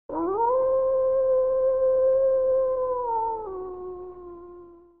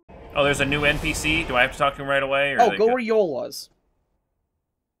Oh, there's a new NPC? Do I have to talk to him right away? Or Oh, go where Yol was.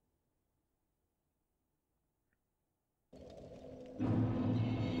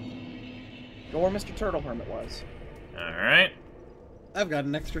 Go where Mr. Turtle Hermit was. Alright. I've got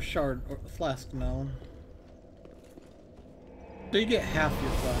an extra shard or flask now. So you get half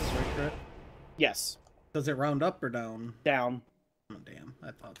your flask, right, Crit? Yes. Does it round up or down? Down. Oh, damn.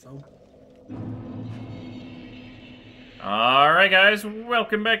 I thought so. Alright, guys.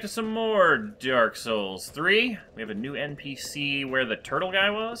 Welcome back to some more Dark Souls 3. We have a new NPC where the turtle guy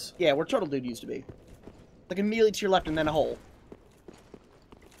was. Yeah, where Turtle Dude used to be. Like immediately to your left and then a hole.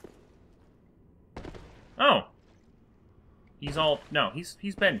 Oh. He's all... No, he's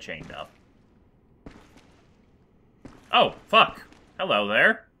been chained up. Oh, fuck. Hello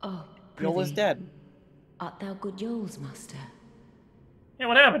there. Oh, Yol is dead. Art thou good Yol's master? Yeah,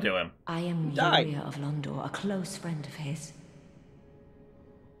 what happened to him? I am Died. Yuria of Londor, a close friend of his.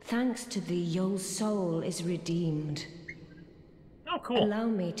 Thanks to thee, Yol's soul is redeemed. Oh, cool. Allow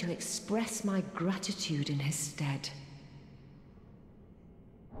me to express my gratitude in his stead.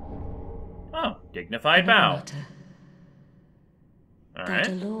 Oh, dignified bow. Matter. Thou Alright.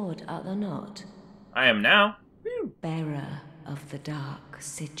 a lord, art thou not? I am now. Bearer of the dark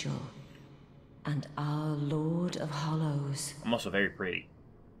sigil, and our Lord of Hollows. I'm also very pretty.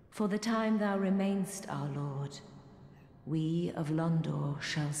 For the time thou remainst our Lord, we of Londor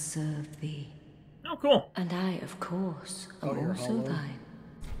shall serve thee. Oh, cool. And I, of course, Oh, am you're also hollow. thine.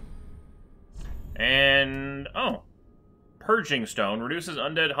 And... oh. Purging Stone reduces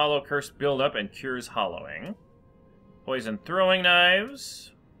undead hollow curse buildup and cures hollowing. Poison throwing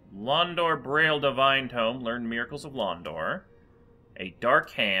knives. Londor Braille Divine Tome, learn miracles of Londor. A dark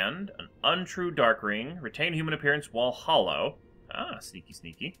hand, an untrue dark ring, retain human appearance while hollow. Ah, sneaky,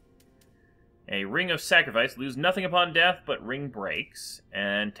 sneaky. A ring of sacrifice, lose nothing upon death, but ring breaks.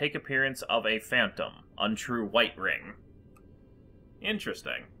 And take appearance of a phantom, untrue white ring.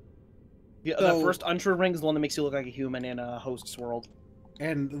 Interesting. Yeah, So- the first untrue ring is the one that makes you look like a human in a host's world.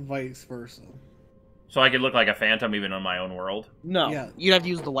 And vice versa. So I could look like a phantom even on my own world? No, Yeah. you'd have to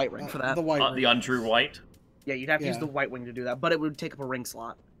use the white ring for that. The white The ring. untrue white? Yeah, you'd have to use Yeah. the white wing to do that, but it would take up a ring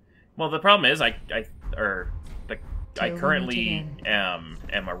slot. Well, the problem is, I Till we currently meet again.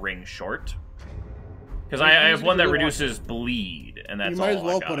 am a ring short. Because I have one that reduces bleed, and that's You might all as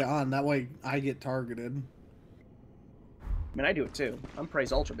well I got. put it on. That way I get targeted. I mean, I do it too. I'm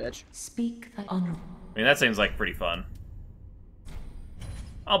Praise Ultra, bitch. Speak thy honorable. I mean, that seems like pretty fun.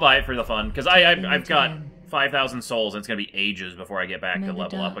 I'll buy it for the fun, because I've got 5,000 souls, and it's going to be ages before I get back May to the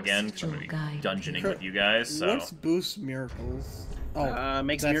level up dark again, because I'm sigil going to be guide dungeoning thee. with you guys, so... What's boost miracles? Oh,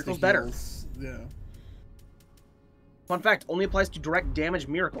 Makes that's miracles the better. heals. Yeah. Fun fact, only applies to direct damage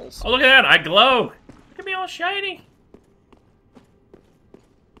miracles. Oh, look at that! I glow! Look at me all shiny!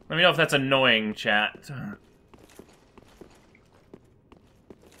 Let me know if that's annoying, chat.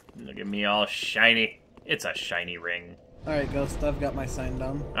 Look at me all shiny. It's a shiny ring. Alright, Ghost, I've got my sign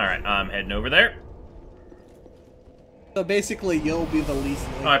down. Alright, I'm heading over there. So basically, you'll be the least...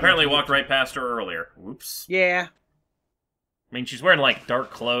 Oh, I apparently walked right past her earlier. Whoops. Yeah. I mean, she's wearing, like, dark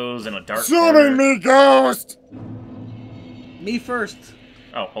clothes and a dark Summon border. me, ghost! Me first.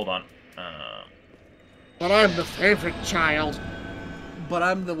 Oh, hold on. But I'm the favorite child. But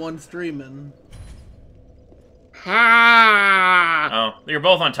I'm the one streaming. Ha! Oh, you're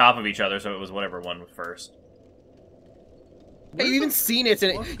both on top of each other, so it was whatever one was first. Hey, you even seen Nitz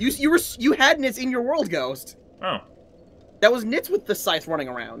in it. You had Nitz in your world, Ghost. Oh. That was Nitz with the scythe running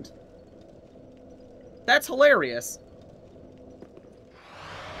around. That's hilarious.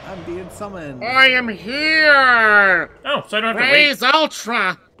 I'm being summoned. I am here! Oh, so I don't have to wait. Praise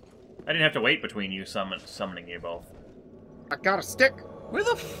Ultra! I didn't have to wait between you summoning you both. I got a stick. Where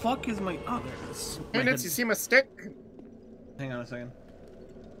the fuck is my... Oh, there it is. Hey, My Nitz, head- you see my stick? Hang on a second.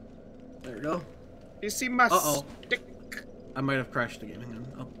 There we go. You see my Uh-oh. stick? I might have crashed again. Hang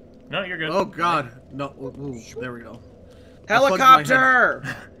on. No, you're good. Oh, God. No. Ooh, there we go. Helicopter!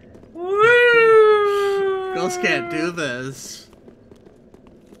 Woo! Ghost can't do this.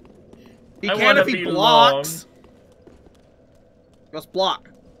 He I can wanna if he be blocks. Ghost block.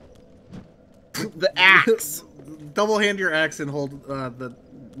 The axe. Double hand your axe and hold the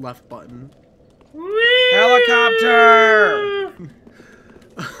left button. Helicopter!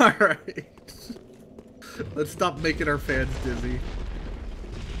 Alright. Let's stop making our fans dizzy.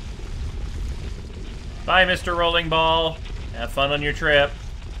 Bye, Mr. Rolling Ball. Have fun on your trip.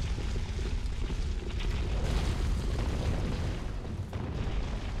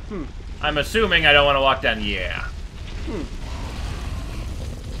 I'm assuming I don't want to walk down. Yeah.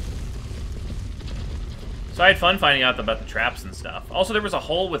 So I had fun finding out about the traps and stuff. Also, there was a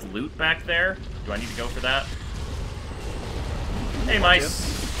hole with loot back there. Do I need to go for that? Hey,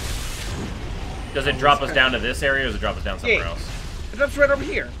 mice. Does it drop us down to this area, or does it drop us down somewhere else? It drops right over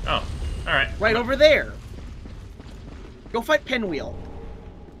here. Oh, alright. Right over there. Go fight Pinwheel.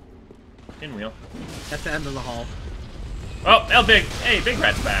 Pinwheel. At the end of the hall. Oh, Big. Hey, Big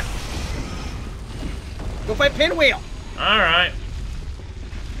Rat's back. Go fight Pinwheel. Alright.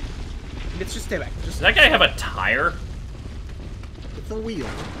 Let's just stay back. Does that guy have a tire? It's a wheel.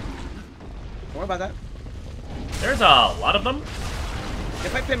 Don't worry about that. There's a lot of them. Go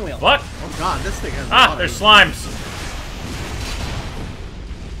fight Pinwheel. What? Oh god, this thing has a Ah, lot there's of... slimes.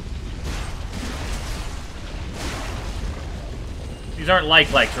 These aren't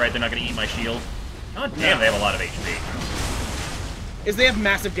likes, right? They're not gonna eat my shield. Oh damn, they have a lot of HP. Is they have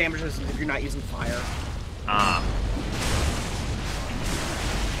massive damage resistance if you're not using fire. Ah.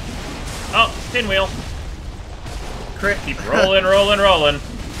 Oh, Pinwheel. Crit. Keep rolling, rolling, rolling.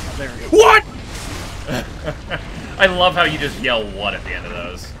 Oh, there we go. What? I love how you just yell "what" at the end of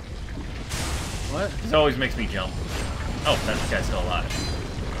those. What? It always makes me jump. Oh, that guy's still alive.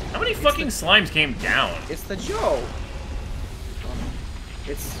 How many fucking slimes came down? It's the Joe.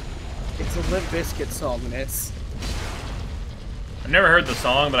 It's a Limp Bizkit song, and it's... I've never heard the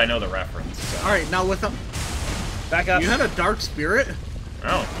song, but I know the reference. So. Alright, now with the... Back up. You had a dark spirit?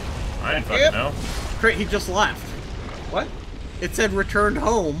 Oh, I didn't fucking know. Crit, he just left. What? It said returned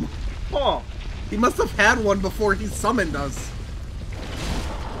home. Oh. He must have had one before he summoned us.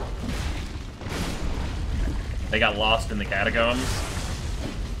 They got lost in the catacombs.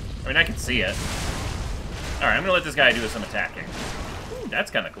 I mean, I can see it. Alright, I'm gonna let this guy do some attacking. Ooh,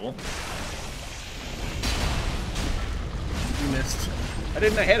 that's kind of cool. You missed. I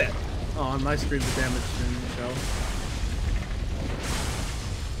didn't hit it. Oh, on my screen the damage didn't show.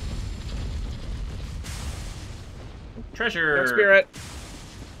 Treasure. Dark Spirit.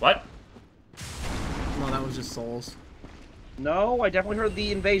 What? No, that was just souls. No, I definitely heard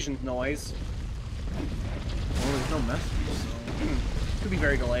the invasion noise. Well, there's no message, so... Could be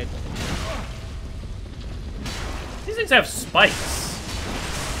very delayed. These things have spikes.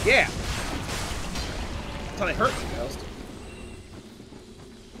 Yeah. That's how they hurt the ghost.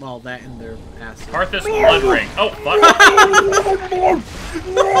 Well, that and their asses. Karthus Blood Ring. Oh, fuck.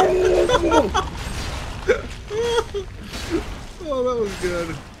 Oh, that was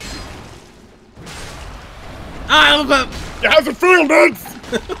good. How's it feel, Nitz?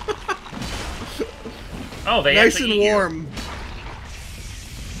 Oh, they Nice actually and eat you. warm.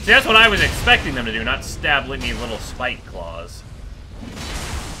 See, that's what I was expecting them to do, not stab me little spike claws.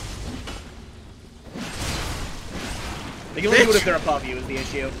 They can only do it if they're above you is the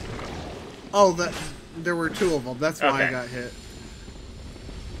issue. Oh, there were two of them. That's why Okay. I got hit.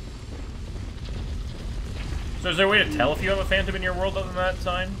 So is there a way to tell if you have a phantom in your world other than that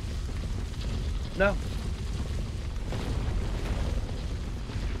sign? No.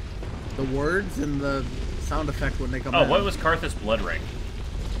 The words and the sound effect when they come Oh, in. what was Karthus Blood Ring?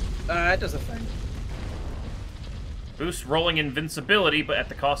 It does a thing. Boost rolling invincibility, but at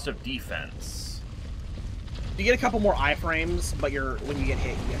the cost of defense. You get a couple more iframes, but when you get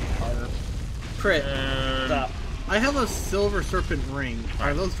hit harder. Crit. What's up? I have a silver serpent ring.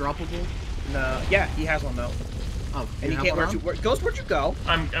 Are those droppable? No. Yeah, he has one though. Oh, And you have can't. one on? Ghost, where'd you go?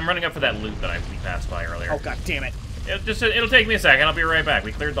 I'm running up for that loot that we passed by earlier. Oh god damn it! It'll take me a second. I'll be right back.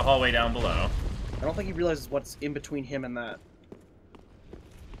 We cleared the hallway down below. I don't think he realizes what's in between him and that.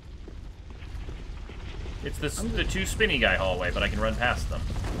 It's the two spinny guy hallway, but I can run past them.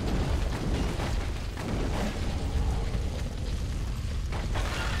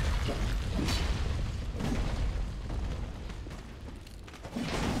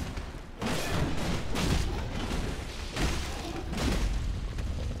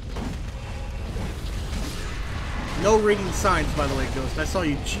 No reading signs, by the way, Ghost. I saw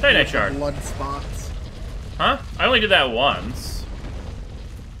you cheat Night with the shard. blood spots. Huh? I only did that once.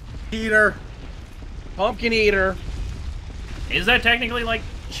 Eater. Pumpkin eater. Is that technically, like,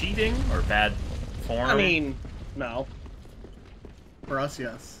 cheating or bad form? I mean, no. For us,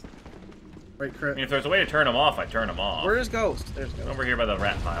 yes. Right, I crit. mean, if there's a way to turn them off, I'd turn them off. Where is Ghost? There's Ghost. Over here by the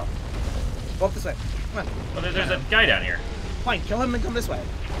rat pile. Go up this way. Come on. Oh, there's a guy down here. Fine, kill him and come this way.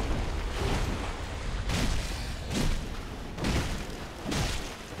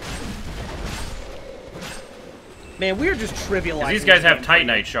 Man, we're just trivializing. 'Cause these guys this have game.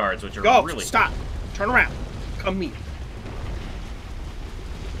 Titanite shards, which are Go! really... Stop! Turn around. Come meet.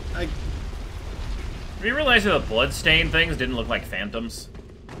 I... Have you realized that the bloodstain things didn't look like phantoms?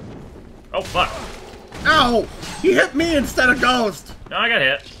 Oh, fuck. Ow! He hit me instead of Ghost! No, I got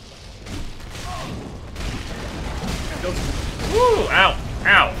hit. Ghost. Woo! Ow!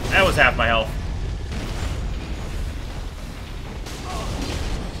 Ow! That was half my health.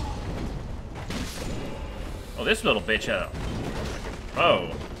 Oh, this little bitch had a...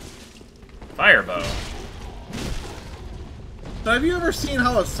 Oh. Fire bow. So have you ever seen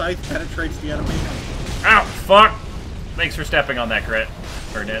how a scythe penetrates the enemy? Ow! Fuck! Thanks for stepping on that crit.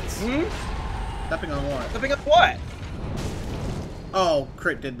 Or Nitz. Stepping on what? Stepping up what? Oh,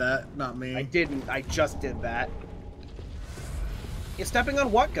 crit did that, not me. I didn't. I just did that. You're stepping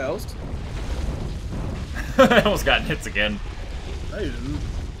on what, Ghost? I almost got Nitz again. I didn't.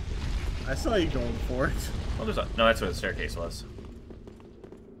 I saw you going for it. Oh, there's a... No, that's where the staircase was.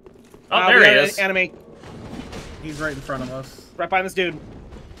 Oh, there he is. Enemy. He's right in front of us. Right behind this dude.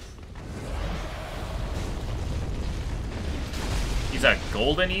 He's a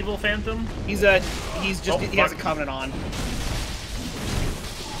golden evil phantom? He has a covenant on.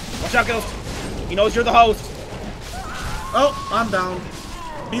 Watch out, Ghost. He knows you're the host. Oh, I'm down.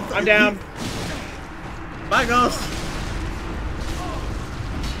 I'm down. Bye, Ghost.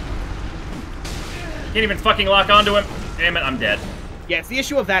 Can't even fucking lock onto him. Damn it, I'm dead. Yeah, it's the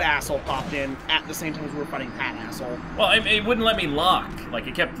issue of that asshole popped in at the same time as we were fighting that asshole. Well, it wouldn't let me lock. Like,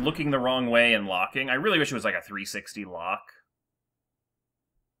 it kept looking the wrong way and locking. I really wish it was like a 360 lock.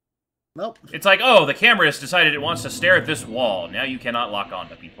 Nope. It's like, oh, the camera has decided it wants to stare at this wall. Now you cannot lock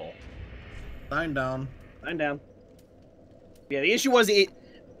onto people. I'm down. I'm down. Yeah, the issue was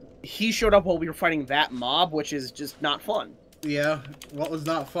he showed up while we were fighting that mob, which is just not fun. Yeah, what was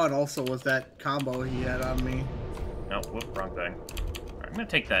not fun also was that combo he had on me. No, whoop, wrong thing. Alright, I'm gonna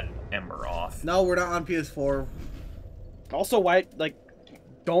take that ember off. No, we're not on PS4. Also, why, like,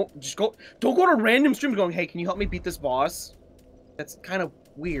 don't go to random streams going, hey, can you help me beat this boss? That's kind of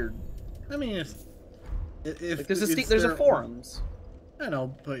weird. I mean, if like, there's a forums. I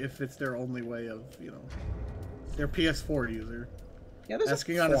know, but if it's their only way of, you know, their PS4 user. Yeah, there's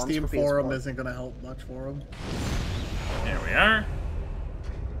asking on a Steam forum isn't going to help much for them. There we are.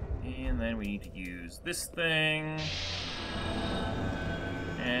 And then we need to use this thing.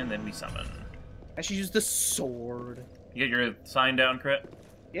 And then we summon. I should use the sword. You get your sign down, Crit?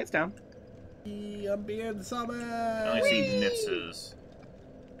 Yeah, it's down. I'm being summoned! I only see Nitz's.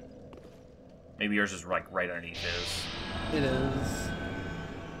 Maybe yours is like right underneath his. It is.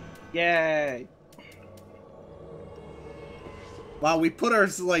 Yay! Wow, we put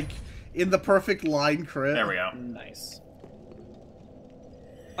ours, like, in the perfect line, Crit. There we go. Nice.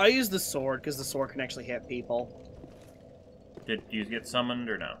 I use the sword, because the sword can actually hit people. Did you get summoned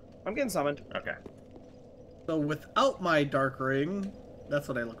or no? I'm getting summoned. Okay. So without my dark ring, that's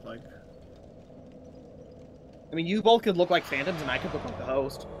what I look like. I mean, you both could look like phantoms, and I could look like the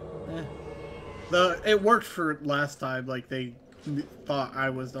host. It worked for last time, like, they thought I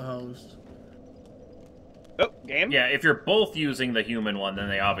was the host. Oh, game? Yeah, if you're both using the human one, then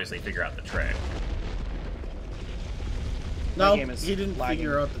they obviously figure out the trick. No, game is he didn't lagging.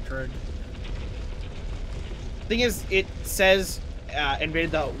 figure out the trick. Thing is, it says,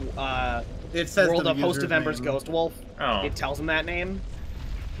 invaded the, It says world the of Host of user's Embers name. GhostWolf. Oh. It tells him that name.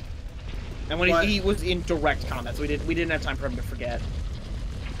 And when What? he was in direct combat, so we didn't have time for him to forget.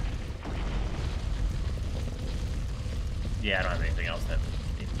 Yeah, I don't have anything else that's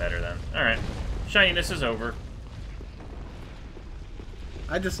even better then. Alright. Shininess is over.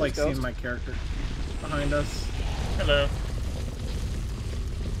 I just like Ghost? seeing my character behind us. Hello.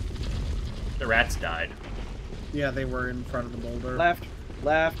 The rats died. Yeah, they were in front of the boulder. Left,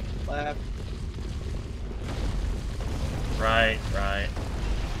 left, left. Right, right.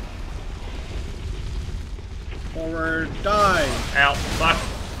 Forward, dive! Out. Fuck.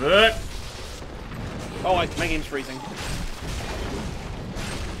 Good. Oh, my game's freezing.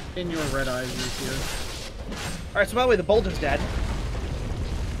 In your red eyes is here. Alright, so by the way, the boulder's dead.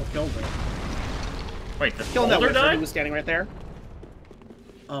 What killed it? Wait, the Killing that boulder wizard who died? was standing right there.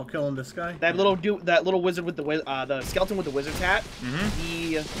 Oh, killing this guy? That little wizard with the skeleton with the wizard's hat.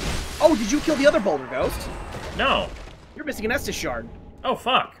 Mm-hmm. Oh, did you kill the other boulder, Ghost? No. You're missing an Estus shard. Oh,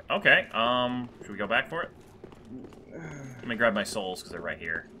 fuck. Okay. Should we go back for it? Let me grab my souls, because they're right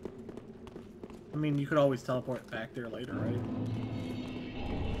here. I mean, you could always teleport back there later, right?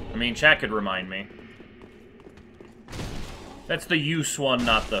 I mean, chat could remind me. That's the use one,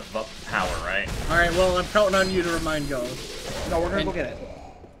 not the power, right? Alright, well, I'm counting on you to remind Ghost. No, we're gonna go get it.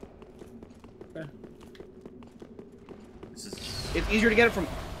 Okay. This is... It's easier to get it from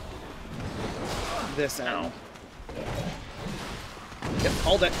this end. Ow. Yep,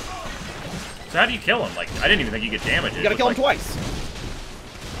 hold it. So how do you kill him? Like, I didn't even think you could damage it. You gotta kill him twice.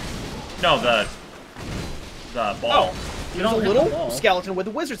 No, the ball. Oh, You there's a don't hit the little ball. skeleton with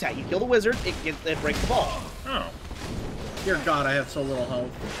a wizard's hat. You kill the wizard, it breaks the ball. Oh. Dear God, I have so little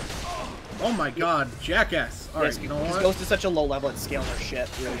health. Oh my God, jackass. Alright, you know This what? ghost is such a low level, it's scaling their shit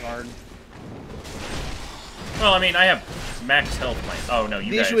really hard. Well, I mean, I have max health points. Oh no, you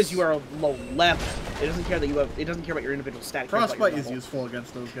The guys. issue is you are low level. It doesn't care that you have. It doesn't care about your individual stat. It cares about your Frostbite is level. useful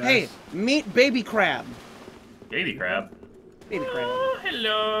against those guys. Hey, meet baby crab. Baby crab. Baby crab. Oh,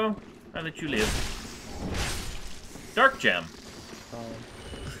 hello. I'll let you live. Dark gem.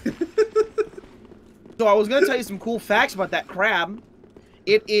 So I was gonna tell you some cool facts about that crab.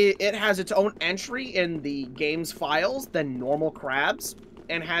 It has its own entry in the game's files than normal crabs,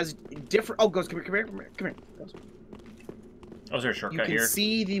 and has different. Oh, Ghost, come here. Ghost. Oh, is there a You shortcut can here?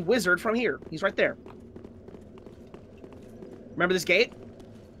 see the wizard from here. He's right there. Remember this gate?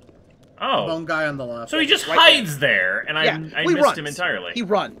 Oh. Bone guy on the left. So he just Right hides there, and Yeah, I he missed runs. him entirely. He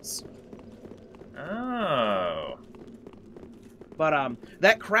runs. Oh. But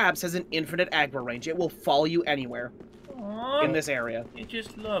that crabs has an infinite aggro range. It will follow you anywhere Aww. in this area. It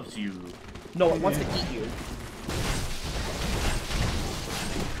just loves you. No, it wants to eat you.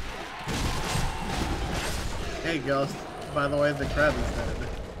 Hey, Ghost. By the way, the crab is dead.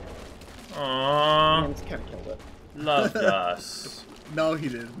 Aww. It's kind of killed it. Loved us. No, he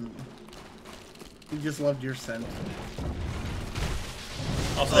didn't. He just loved your scent.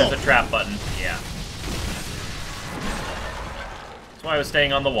 Also, there's a trap button. Yeah. That's why I was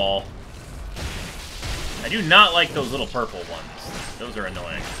staying on the wall. I do not like those little purple ones. Those are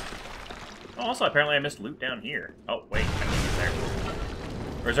annoying. Oh, also, apparently I missed loot down here. Oh, wait. I can get there.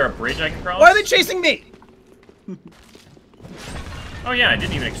 Or is there a bridge I can cross? Why are they chasing me? Oh, yeah, I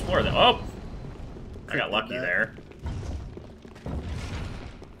didn't even explore that. Oh! I got lucky there.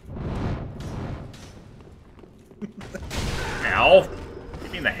 Ow!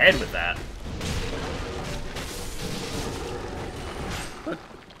 Hit me in the head with that.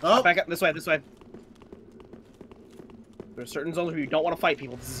 Oh, Back up this way, this way. There are certain zones where you don't want to fight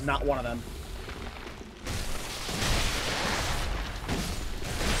people. This is not one of them.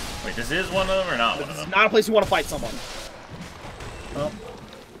 Wait, this is one of them or not one of This is them? not a place you want to fight someone.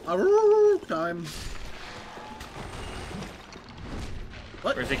 time.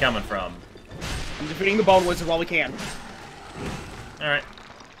 What? Where's he coming from? I'm defeating the Bone Wizard while we can. Alright.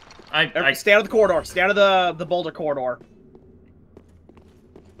 I Stay out of the corridor. Stay out of the boulder corridor.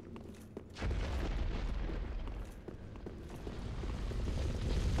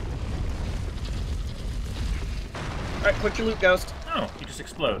 Alright, click your loot, Ghost. Oh, he just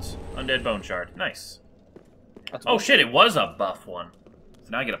explodes. Undead bone shard. Nice. That's Oh shit, it was a buff one.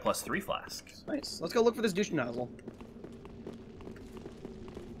 So now I get a +3 flask. Nice. Let's go look for this douche nozzle.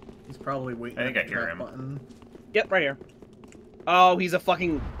 He's probably waiting. I think at I the hear trap him. Button. Yep, right here. Oh, he's a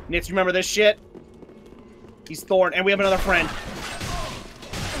fucking... Nitz, remember this shit? He's Thorn, and we have another friend.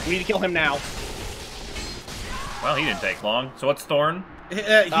 We need to kill him now. Well, he didn't take long. So what's Thorn?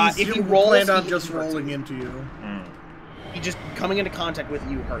 If if you he rolls, planned on he just hurts rolling you. into you. Hmm. He just coming into contact with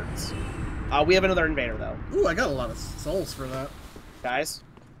you hurts. We have another invader, though. Ooh, I got a lot of souls for that. Guys,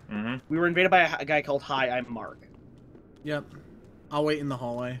 Mm-hmm. we were invaded by a guy called Hi, I'm Mark. Yep. I'll wait in the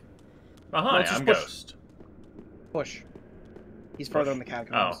hallway. Oh, hi, Let's just I'm push. Ghost. Push. He's further Push. in the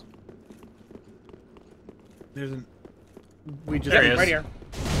catacombs. There's an. We just. There he is. Right here.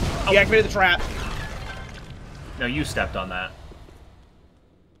 He activated the trap. No, you stepped on that.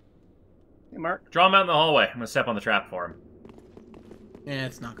 Hey, Mark. Draw him out in the hallway. I'm gonna step on the trap for him. Yeah,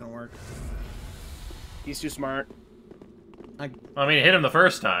 it's not gonna work. He's too smart. I mean, it hit him the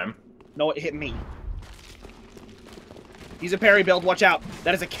first time. No, it hit me. He's a parry build. Watch out.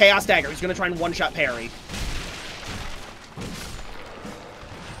 That is a chaos dagger. He's going to try and one-shot parry.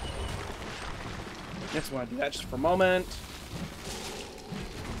 Just want to do that just for a moment.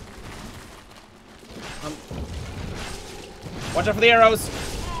 Watch out for the arrows.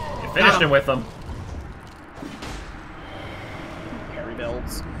 You finished him with them. Parry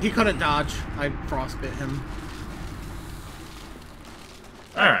builds. He couldn't dodge. I frostbit him.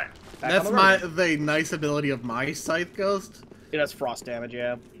 Alright. Back That's on the road. the nice ability of my Scythe Ghost. It does frost damage,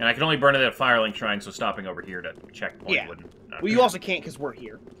 yeah. And I can only burn it at Firelink Shrine, so stopping over here to checkpoint Yeah. wouldn't. Well, you also can't because we're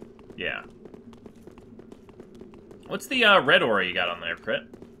here. Yeah. What's the red aura you got on there, Crit?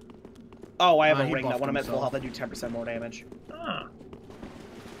 Oh, I have a He ring that buffed when I'm at full himself. health, I do 10% more damage. Ah.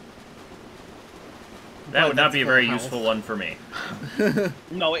 That would not that's be a full very health. useful one for me.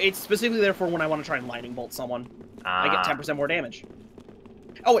 No, it's specifically there for when I want to try and lightning bolt someone. I get Ah. 10% more damage.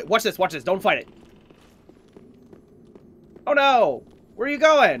 Oh, wait, watch this, watch this. Don't fight it. Oh, no. Where are you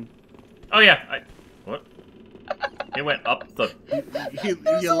going? Oh yeah, what? It went up the...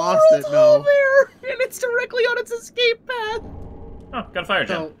 You lost it, no. There, and it's directly on its escape path. Oh, got a fire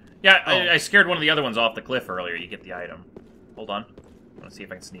gem. So, Yeah, oh. I scared one of the other ones off the cliff earlier. You get the item. Hold on. I want to see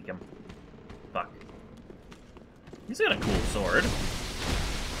if I can sneak him. Fuck. He's got a cool sword.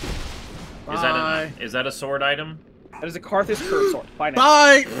 Is that a sword item? That is a Karthus curve sword. Bye now.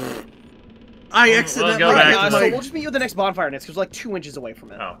 Bye! I accidentally... go back Yeah, to so my- we'll just meet you at the next bonfire, Nitz, because we're like 2 inches away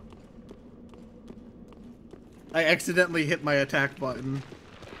from it. Oh. I accidentally hit my attack button.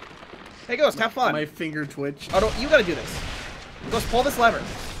 Hey, Ghost, have fun. My finger twitched. Oh, don't, you gotta do this. Ghost, pull this lever.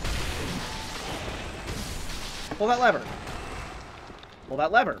 Pull that lever. Pull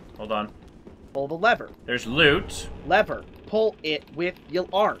that lever. Hold on. Pull the lever. There's loot. Lever. Pull it with your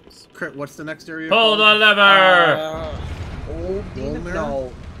arms. Crit, what's the next area? Pull the lever! Oh, demon. Wolnir?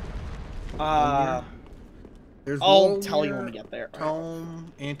 No. There's I'll Wolnir, tell you when we get there.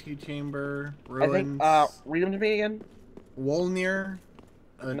 Tome, Antechamber, I Ruins. think, read them to me again. Wolnir,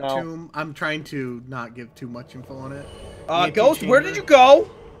 a No. tomb. I'm trying to not give too much info on it. Ghost, where Antechamber. did you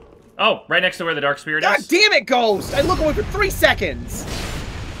go? Oh, right next to where the Dark Spirit God is. damn it, Ghost! I look away for 3 seconds!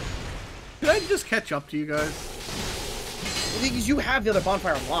 Did I just catch up to you guys? Because you have the other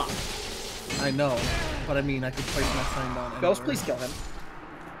bonfire unlocked. I know, but I mean, I could place my sign down anywhere. Ghost, please kill him.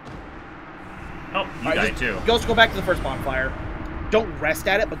 Oh, you Alright, died just- too. Ghost, go back to the first bonfire. Don't rest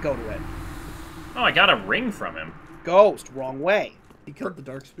at it, but go to it. Oh, I got a ring from him. Ghost, wrong way. He killed the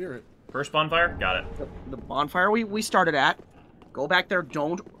Dark Spirit. First bonfire? Got it. The bonfire we started at. Go back there.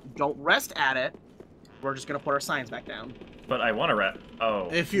 Don't rest at it. We're just gonna put our signs back down. But I want to ret. Oh.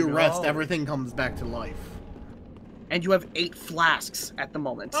 If you no. rest, everything comes back to life. And you have 8 flasks at the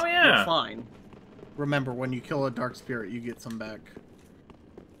moment. Oh, yeah. You're fine. Remember, when you kill a Dark Spirit, you get some back.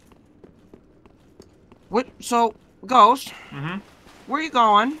 What? So, Ghost, Mm-hmm. where are you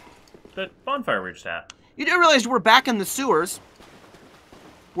going? The bonfire we just at. You do realize we're back in the sewers.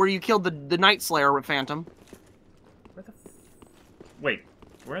 Where you killed the Night Slayer with Phantom. Where the Wait,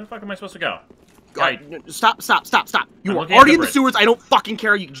 where the fuck am I supposed to go? Stop. You I'm are looking at already the in the bridge. sewers. I don't fucking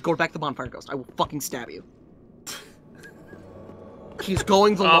care. You can just go back to the bonfire, Ghost. I will fucking stab you. He's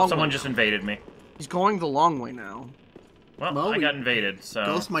going the long someone way. just invaded me. He's going the long way now. Well, I got invaded, so...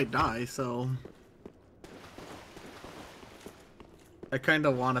 Ghost might die, so... I kind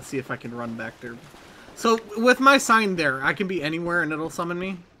of want to see if I can run back there. So, with my sign there, I can be anywhere and it'll summon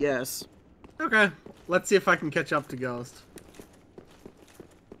me? Yes. Okay, let's see if I can catch up to Ghost.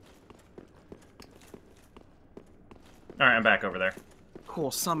 Alright, I'm back over there.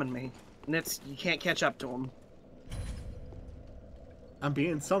 Cool, summon me. Nitz, you can't catch up to him. I'm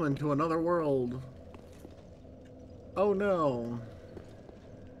being summoned to another world. Oh no.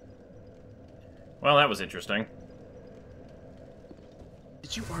 Well, that was interesting.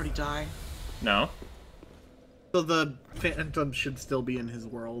 Did you already die? No. So the Phantom should still be in his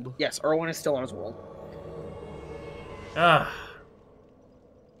world. Yes, Erwin is still on his world. Ah.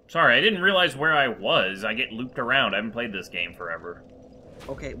 Sorry, I didn't realize where I was. I get looped around. I haven't played this game forever.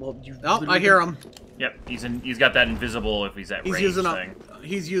 Okay, well, you... Oh, I hear him. Yep, he's got that invisible if he's at He's range using thing.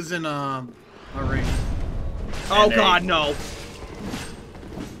 He's using a ring. Oh, And God, no.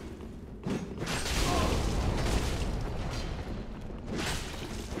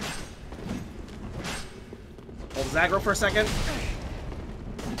 Hold Zagro for a second.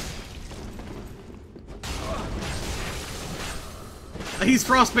 He's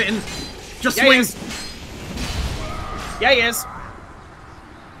frostbitten. Just Yeah, he swing. is. Yeah, he is.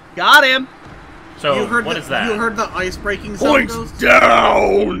 Got him. So, You heard what is that? You heard the ice breaking sound, Ghost?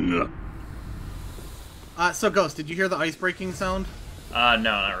 down. So, Ghost, did you hear the ice breaking sound? No,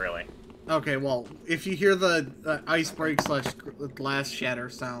 not really. Okay, well, if you hear the ice break / glass shatter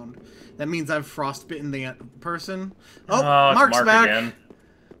sound, that means I've frostbitten the person. Oh, it's Mark's Mark back. again.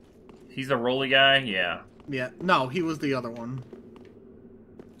 He's the roly guy? Yeah. Yeah, no, he was the other one.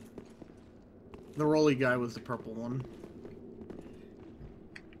 The roly guy was the purple one.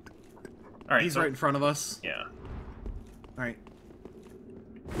 Alright, He's so, right in front of us. Yeah. Alright.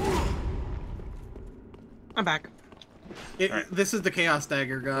 I'm back. Alright. This is the Chaos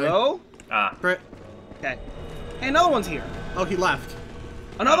Dagger guy. Hello? Ah. Crit. Okay. Hey, another one's here. Oh, he left.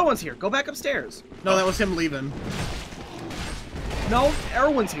 Another one's here. Go back upstairs. No, that was him leaving. No,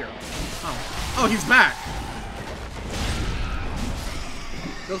 Erwin's here. Oh, he's back.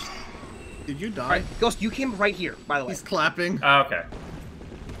 Ghost, did you die? Alright, Ghost, you came right here, by the way. He's clapping. Oh, okay.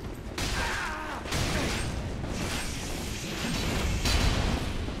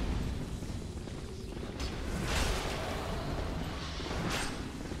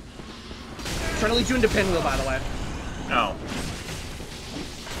 Trying to lead you into Pinwheel, by the way. Oh.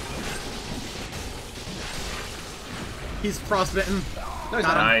 He's frostbitten. No, he's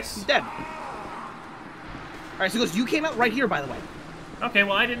not. Nice. He's dead. Alright, so Ghost, you came out right here, by the way. Okay,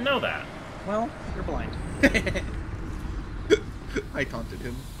 well, I didn't know that. Well, you're blind. I taunted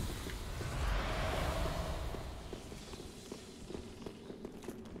him.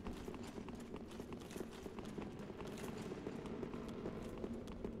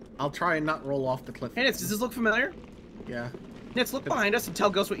 I'll try and not roll off the cliff. Hey, Nitz, does this look familiar? Yeah. Nitz, look behind us and tell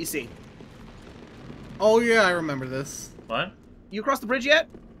Ghost what you see. Oh yeah, I remember this. What? You across the bridge yet?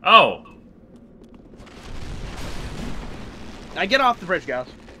 Oh! I get off the bridge,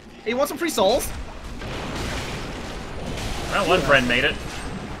 Ghost. Hey, you want some free souls? Well, one friend made it.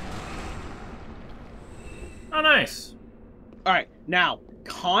 Oh, nice. Alright, now,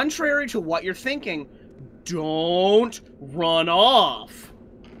 contrary to what you're thinking, don't run off.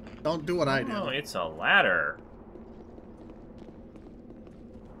 Don't do what I do. Oh, it's a ladder.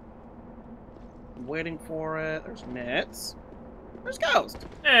 I'm waiting for it. There's Nitz. There's Ghost.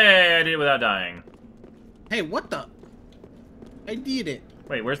 Hey, I did it without dying. Hey, what the? I did it.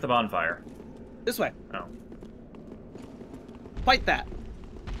 Wait, where's the bonfire? This way. Oh. Fight that.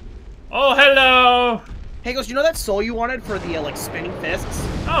 Oh, hello! Hey, Ghost, you know that soul you wanted for the, like, spinning fists?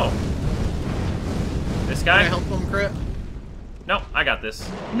 Oh. This Can guy? I help him crit? No, I got this.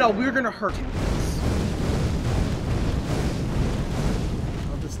 No, we're gonna hurt him.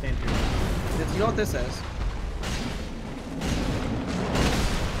 I'll just stand here. You know what this is?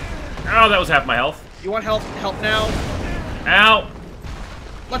 Oh, that was half my health. You want help now? Ow!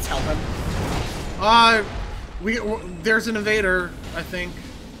 Let's help him. There's an invader, I think.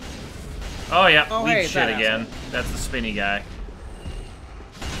 Oh, yeah. Oh, Lead hey, shit that again. That's the spinny guy.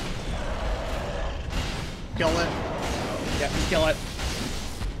 Kill it. Yeah, kill it.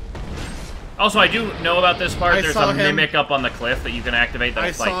 Also, I do know about this part. I There's saw a him. mimic up on the cliff that you can activate that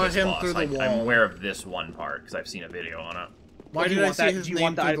I fight saw this him boss. through the I'm wall. aware of this one part because I've seen a video on it. Why Do you did I want say that? his Do you name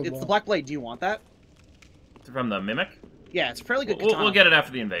want that? through the It's wall? the Black Blade. Do you want that? From the mimic? Yeah, it's a fairly good We'll katana. get it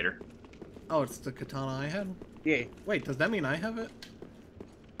after the invader. Oh, it's the katana I had? Yeah, Wait, does that mean I have it?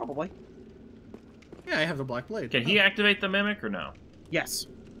 probably. Yeah, I have the black blade. Can he activate the mimic or no? Yes.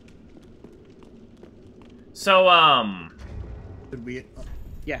 So, Did we...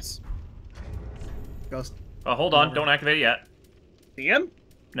 Yes. Ghost. hold on. Don't activate it yet. See him?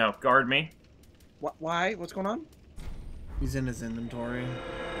 No, guard me. What? Why? What's going on? He's in his inventory.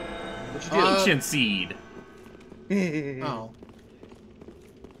 What'd you do? Ancient seed. Oh.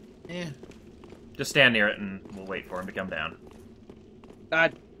 Eh. Just stand near it and we'll wait for him to come down.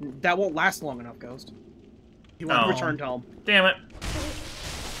 That won't last long enough, Ghost. He Oh. won't return home. Damn it.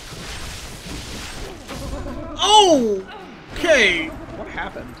 Oh! Okay! What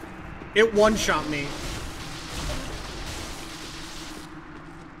happened? It one-shot me.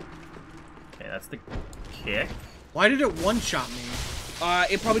 Okay, that's the kick. Why did it one-shot me?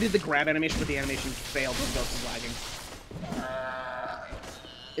 It probably did the grab animation, but the animation failed because Ghost is lagging.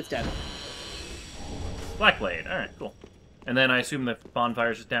 It's dead. Black blade. Alright, cool. And then I assume the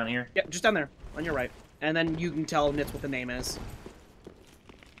bonfire's just down here? Yep, just down there, on your right. And then you can tell Nitz what the name is.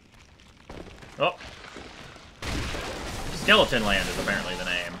 Oh. Skeleton Land is apparently the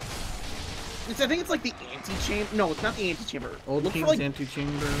name. I think it's like the antechamber. No, it's not the antechamber. Old Look King's for, like,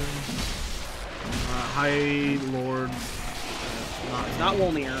 Antechamber. High Lord. it's not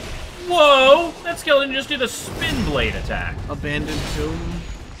Wolnir. Whoa! That skeleton just did a spin blade attack. Abandoned Tomb.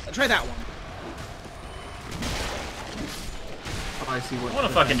 Try that one. Oh, I see what. I want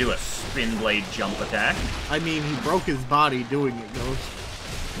to fucking do a spin blade jump attack. I mean, he broke his body doing it,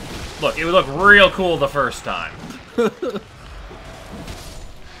 Ghost. Look, it would look real cool the first time. Do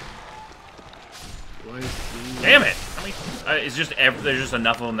I see? Damn it! I mean, it's just there's just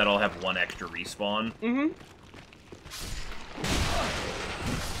enough of them that'll have one extra respawn. Mm-hmm.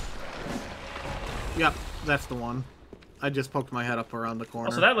 Yep, that's the one. I just poked my head up around the corner.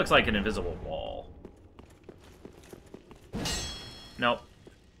 Also, that looks like an invisible wall. Nope.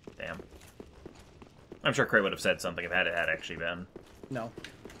 Damn. I'm sure Cray would have said something if it had actually been. No.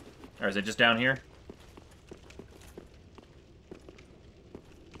 Or is it just down here?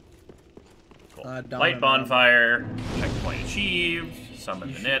 Cool. Down Light and bonfire. Checkpoint achieved.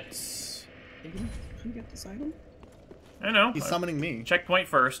 Summon the Nitz. Can you get this item? I know. He's summoning me. Checkpoint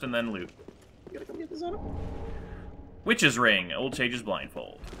first and then loot. You gotta come get this item? Witch's ring. Old Sage's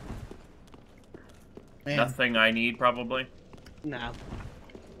blindfold. Man. Nothing I need, probably. Nah. I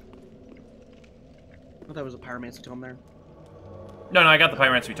thought there was a pyromancy tome there. No, I got the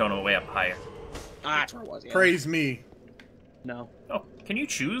Pyromancy Totem way up higher. Ah, that's where it was, yeah. Praise me. No. Oh, can you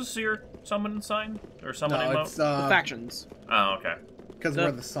choose your summon sign? Or summon No, emote? it's The factions. Oh, okay. because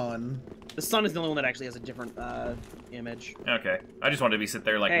we're the sun. The sun is the only one that actually has a different, image. Okay. I just wanted to sit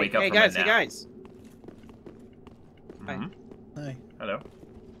there, like, Hey, wake up hey from guys, a nap. hey guys! Mhm. Hi. Hello.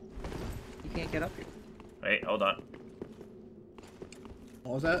 You can't get up here. Wait, hold on.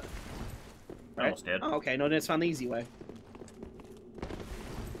 What was that? I almost did. Oh, okay. No, Nitz found the easy way.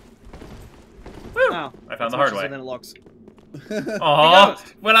 Woo! Oh, I found the much hard way. easier than it looks. Aw,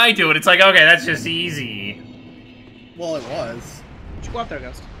 when I do it, it's like, okay, that's just easy. Well, it was. Why'd you go up there,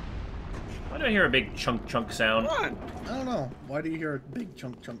 Ghost? Why do I hear a big chunk sound? Come on. I don't know. Why do you hear a big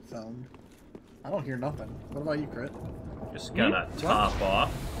chunk sound? I don't hear nothing. What about you, Crit? Just gonna top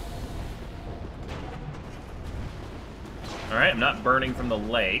off. Alright, I'm not burning from the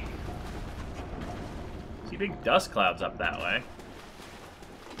lake. See big dust clouds up that way.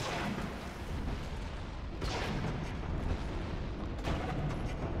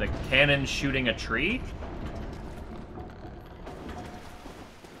 The cannon shooting a tree?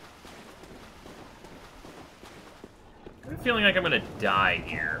 I'm feeling like I'm gonna die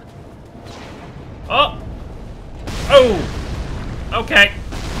here. Oh! Oh! Okay.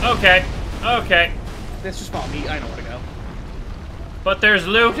 Okay. Okay. Nitz, just follow me. I know where to go. But there's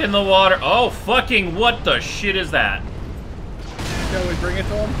loot in the water. Oh, fucking what the shit is that? Shall we bring it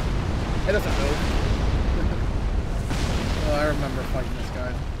to him? It doesn't move. Oh, I remember fighting this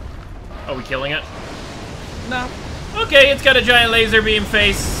guy. Are we killing it? No. Okay, it's got a giant laser beam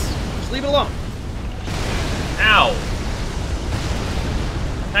face. Just leave it alone. Ow.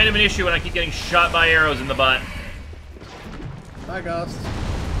 Kind of an issue when I keep getting shot by arrows in the butt. Bye, Ghost.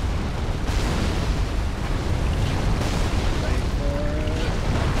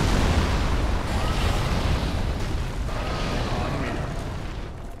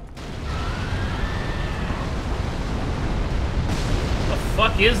 The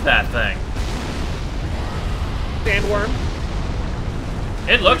fuck is that thing? Sandworm.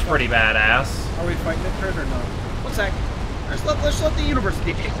 It looks pretty badass. Are we fighting it, Crit, or no? One sec. Let's let the universe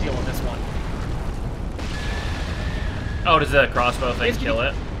deal with this one. Oh, does the crossbow thing Basically- kill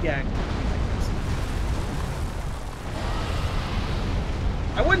it? Yeah.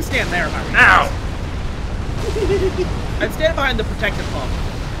 I wouldn't stand there if I were you. Ow! I'd stand behind the protective pump.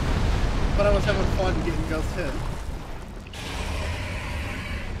 But I was having fun getting Ghost hit.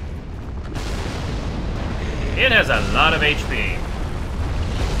 It has a lot of HP.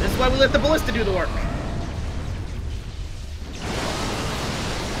 This is why we let the ballista do the work.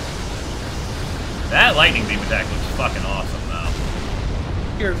 That lightning beam attack looks fucking awesome, though.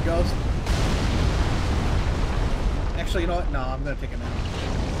 Here's Ghost. Actually, you know what? No, I'm gonna take a nap.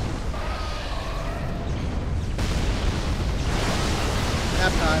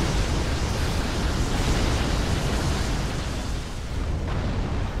 Nap time.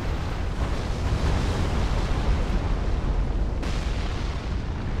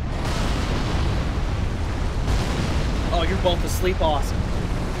 Oh, you're both asleep. Awesome.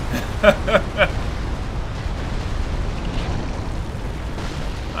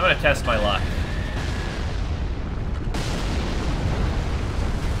 I'm gonna test my luck.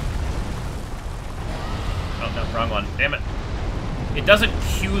 Oh, no, wrong one. Damn it. It doesn't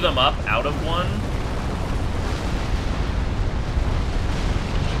queue them up out of one.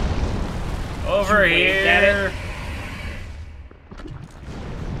 Over Did you wave at here.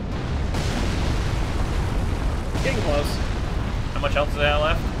 Getting close. How much else is that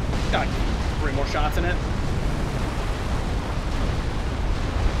left? Got 3 more shots in it.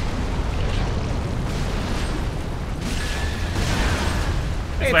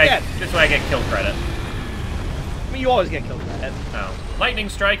 Hey, it's dead. This way I get kill credit. I mean, you always get killed in the head. Oh. Lightning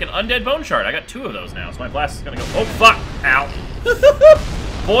Strike and Undead Bone Shard. I got 2 of those now, so my blast is gonna go. Oh, fuck! Ow.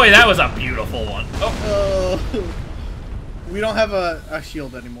 Boy, that was a beautiful one. Oh. We don't have a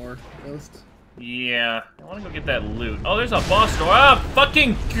shield anymore, Ghost. Yeah. I wanna go get that loot. Oh, there's a boss door. Ah,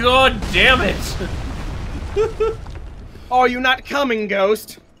 fucking god damn it! Oh, are you not coming,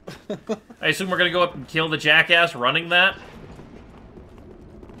 Ghost? I assume we're gonna go up and kill the jackass running that?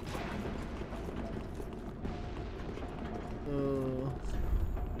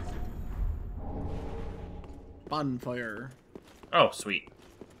 Bonfire. Oh, sweet.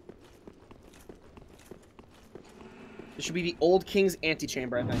 It should be the old king's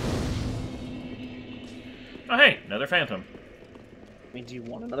antechamber, I think. Oh, hey, another phantom. I mean, do you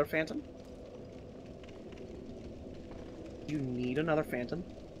want another phantom? Do you need another phantom?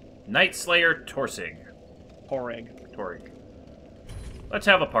 Night Slayer Torsig. Torig. Let's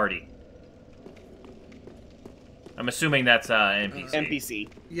have a party. I'm assuming that's NPC. NPC.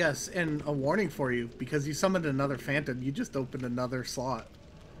 Yes, and a warning for you, because you summoned another phantom, you just opened another slot.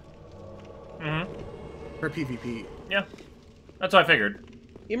 Mm-hmm. For PvP. Yeah. That's what I figured.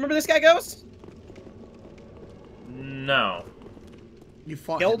 You remember this guy, Ghost? No. You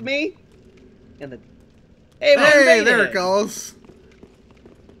fought Killed him. me? And the... Hey, we Hey, invaded there it. it goes.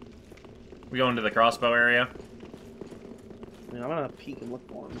 We go into the crossbow area. I mean, I'm gonna peek and look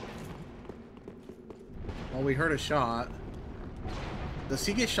for him. Well, we heard a shot. Does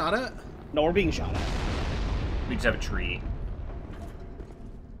he get shot at? No, we're being shot at. We just have a tree.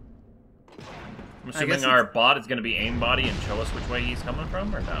 I'm I assuming guess our bot is going to be aimbody and show us which way he's coming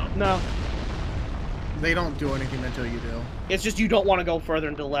from, or no? No. They don't do anything until you do. It's just you don't want to go further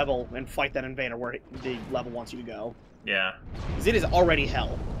into the level and fight that invader where the level wants you to go. Yeah. Because it is already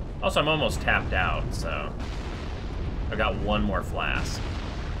hell. Also, I'm almost tapped out, so... I got one more flask.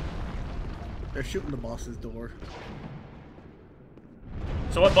 They're shooting the boss's door.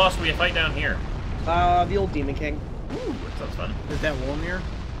 So what boss do we fight down here? The old Demon King. Ooh, that sounds fun. Is that Wolnir?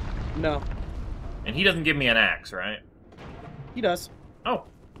 No. And he doesn't give me an axe, right? He does. Oh.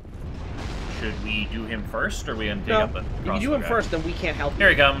 Should we do him first, or are we going to dig No. up the If you crossbow do him guy? first, then we can't help Here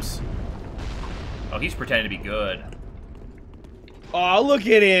you. he comes. Oh, he's pretending to be good. Oh, look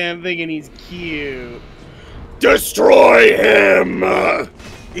at him, thinking he's cute. Destroy him!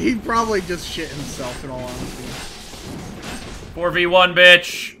 He probably just shit himself, in all honesty. 4v1,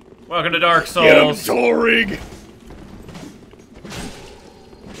 bitch! Welcome to Dark Souls. Torig!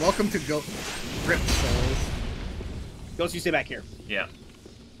 Welcome to Ripped Souls. Ghost, you stay back here. Yeah.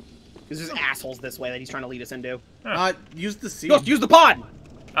 There's just assholes this way that he's trying to lead us into. Use the seed. Ghost, use the pod!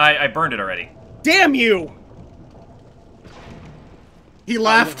 I burned it already. Damn you! He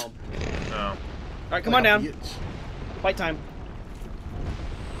left. Oh. Alright, come on down. Bitch. Fight time.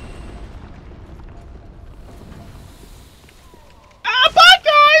 Ah, bye,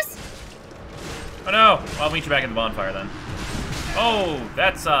 guys! Oh no! I'll meet you back at the bonfire then. Oh,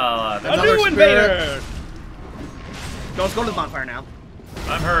 that's A Another new spirit. invader! Ghost, go to the bonfire now.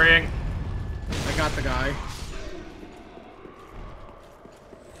 I'm hurrying. I got the guy.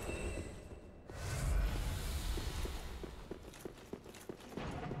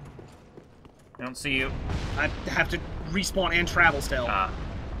 I don't see you. I have to respawn and travel still. Ah.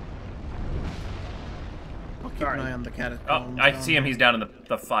 I'll keep Sorry. an eye on the Oh, catacombs. I see him. He's down in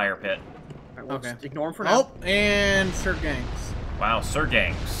the fire pit. Alright, we'll Okay. just ignore him for now. Oh, and Sir Ganks. Wow, Sir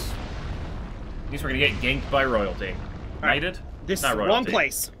Ganks. At least we're gonna get ganked by royalty. Alright. Knighted? This is Not the royalty. wrong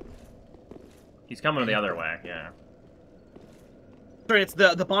place. He's coming the other way, yeah. Sorry, it's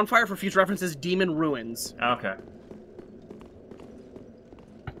the bonfire for future references, Demon Ruins. Okay.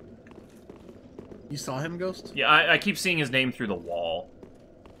 You saw him, Ghost? Yeah, I keep seeing his name through the wall.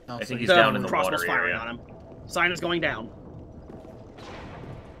 Oh, I so think he's you- down in the crossbow's water firing area. on him. Sign is going down.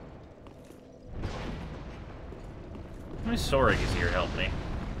 My Sorig is here, help me.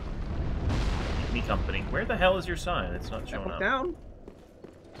 Keep me company. Where the hell is your sign? It's not showing Look up. down.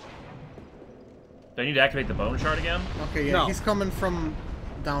 Do I need to activate the bone shard again? Okay, yeah, No. he's coming from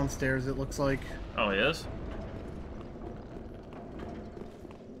downstairs, it looks like. Oh, he is?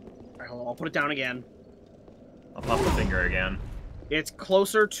 Alright, hold on, I'll put it down again. I'll pop the finger again. It's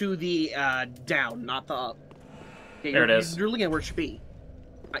closer to the down, not the up. Okay, There it is. You're looking at where it should be.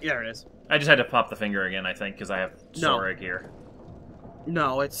 There it is. I just had to pop the finger again, I think, because I have No. Sorig here.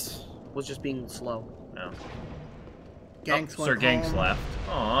 No, was just being slow. No. Ganks Oh, went Sir Ganks home. left.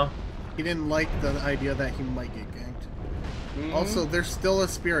 Aw. He didn't like the idea that he might get ganked. Mhm. Also, there's still a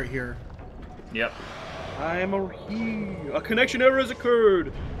spirit here. Yep. I am a he. A connection error has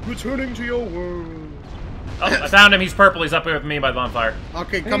occurred. Returning to your world. Oh, I found him. He's purple. He's up here with me by the bonfire.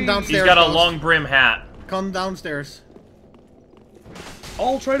 Okay, come Hey. downstairs. He's got a Ghost. long brim hat. Come downstairs.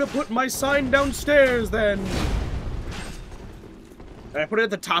 I'll try to put my sign downstairs then. I put it at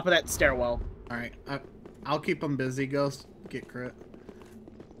the top of that stairwell. Alright, I'll keep him busy, Ghost. Get crit.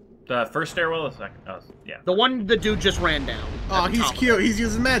 The first stairwell is second. Oh, yeah. The one the dude just ran down. Oh, At the he's top of cute. it. He's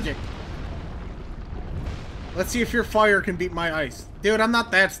using magic. Let's see if your fire can beat my ice. Dude, I'm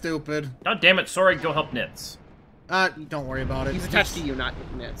not that stupid. God damn it, Sorig, go help Nitz. Don't worry about it. He's attached to you, not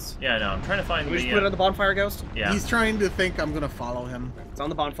Nitz. Yeah, I know. I'm trying to find Can we just the. put it on the bonfire, Ghost? Yeah. He's trying to think I'm gonna follow him. It's on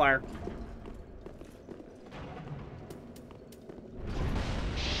the bonfire.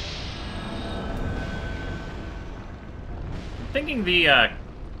 I'm thinking the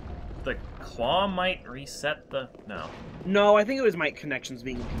claw might reset the. No. No, I think it was my connections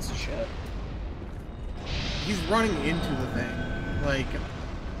being a piece of shit. He's running into the thing. Like,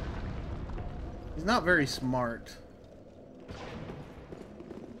 he's not very smart.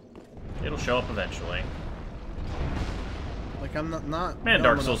 It'll show up eventually. Like, I'm not. Man, dumb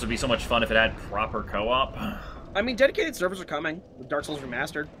Dark enough- Souls would be so much fun if it had proper co-op. I mean, dedicated servers are coming with Dark Souls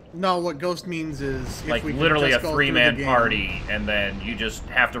Remastered. No, what Ghost means is if Like we could literally a just go through the three-man game. party, and then you just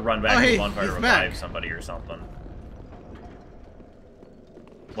have to run back Oh, to hey, the bonfire to he's revive back. somebody or something.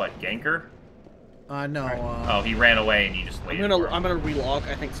 What, Ganker? No. Oh, he ran away and you just I'm waited gonna for him. relog.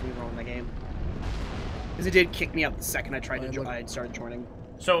 I think something's wrong in the game. Because it did kick me out the second I tried to I started joining.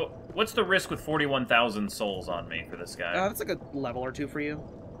 So, what's the risk with 41,000 souls on me for this guy? That's like a level or two for you.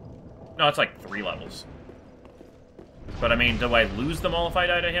 No, it's like 3 levels. But I mean, do I lose them all if I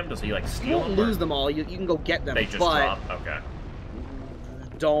die to him? Does he like steal them? You don't lose them all. You can go get them. They just but drop. Okay.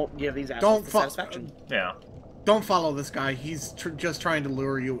 Don't give these assholes the satisfaction. Yeah. Don't follow this guy. He's just trying to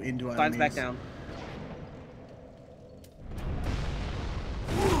lure you into enemies. Signs back down.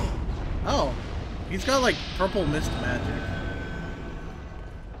 Oh, he's got like purple mist magic.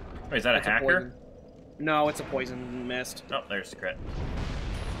 Wait, is that a hacker? No, it's a poison mist. Oh, there's the crit.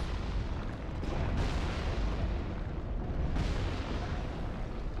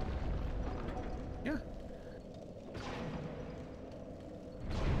 Yeah.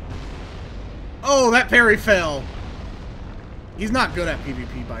 Oh, that parry fell. He's not good at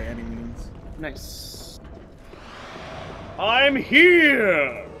PvP by any means. Nice. I'm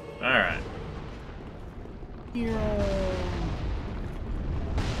here! Alright.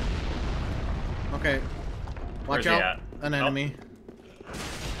 Okay. Watch Where's he out. at? An enemy.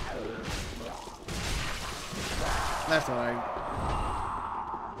 That's what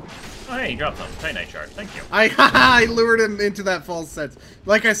Oh, hey, you dropped some Titanite shard. Thank you. I lured him into that false sense.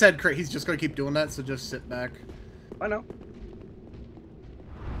 Like I said, he's just gonna keep doing that, so just sit back. I know.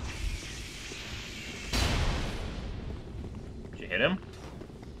 Did you hit him?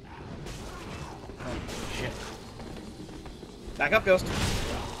 Oh, shit. Back up, Ghost.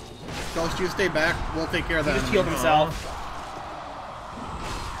 Ghost, you stay back. We'll take care of that. He just healed himself.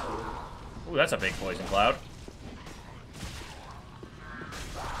 Ooh, that's a big poison cloud.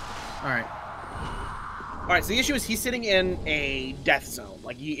 Alright. Alright, so the issue is he's sitting in a death zone.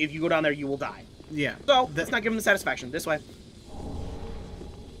 Like, if you go down there, you will die. Yeah. So, let's not give him the satisfaction. This way.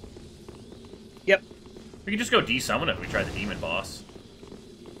 Yep. We can just go de-summon if we try the demon boss.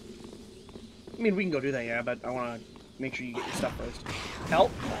 I mean, we can go do that, yeah, but I want to make sure you get your stuff first.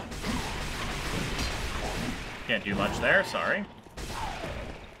 Help? Can't do much there, sorry.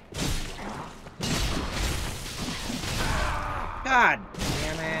 God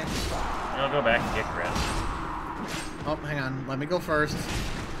damn it. I'll go back and get crit. Oh, hang on. Let me go first.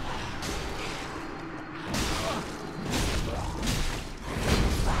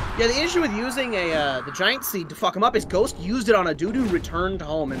 Yeah, the issue with using the giant seed to fuck him up is Ghost used it on a dude who returned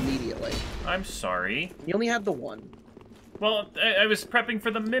home immediately. I'm sorry. He only had the one. Well, I was prepping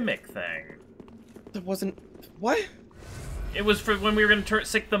for the mimic thing. That wasn't... What? It was for when we were going to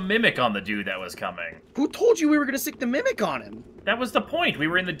sick the mimic on the dude that was coming. Who told you we were going to stick the mimic on him? That was the point. We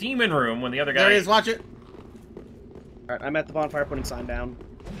were in the demon room when the other guy... There he is. Watch it. Alright, I'm at the bonfire putting sign down.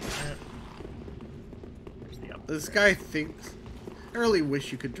 This guy thinks... I really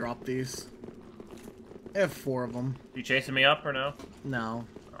wish you could drop these. I have 4 of them. You chasing me up or no? No.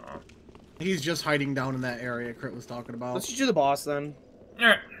 Oh. He's just hiding down in that area Crit was talking about. Let's just do the boss then.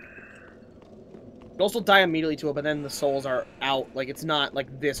 Alright. Ghost will die immediately to it, but then the souls are out. Like, it's not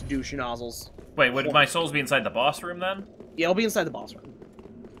like this douche nozzles. Wait, would my souls be inside the boss room then? Yeah, it'll be inside the boss room.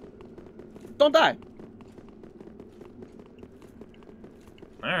 Don't die.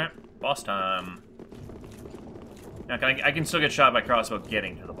 Alright. Boss time. Now, I can still get shot by crossbow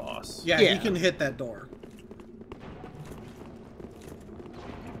getting to the boss. Yeah, Yeah. he can hit that door.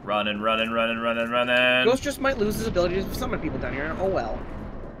 Running, running, running, running, running. Ghost just might lose his ability to summon people down here. Oh well.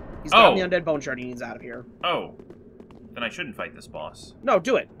 He's got the undead bone shard he needs out of here. Oh. Then I shouldn't fight this boss. No,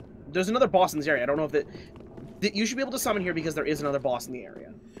 do it. There's another boss in this area. I don't know if that you should be able to summon here because there is another boss in the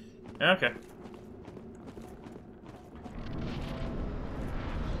area. Okay.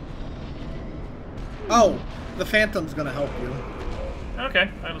 Oh, the Phantom's gonna help you.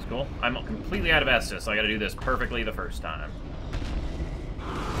 Okay, that was cool. I'm completely out of Estus, so I gotta do this perfectly the first time.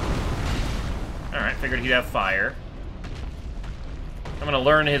 Alright, figured he'd have fire. I'm gonna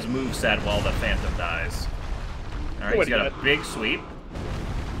learn his moveset while the Phantom dies. Alright, he's got a big sweep.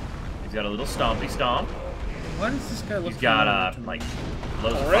 He's got a little stompy stomp. Why does this guy look He's got a, familiar like,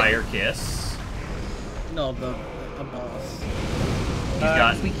 loads of fire kiss. to me? No, the boss. He's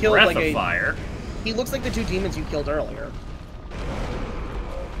got we killed, breath like, of a- fire. He looks like the 2 demons you killed earlier.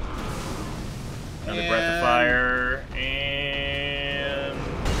 Another breath of fire, and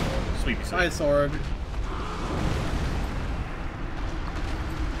sweepy sweep. Hi, Sword.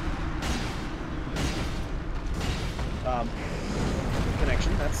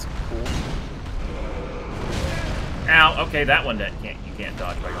 Connection, that's cool. Ow, okay, that one you can't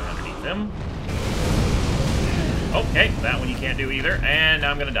dodge by going underneath him. Okay, that one you can't do either, and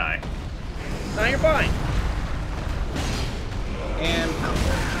now I'm gonna die. Now you're fine. And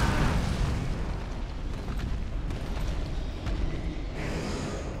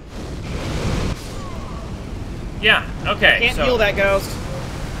Yeah, okay, Can't so... heal that ghost.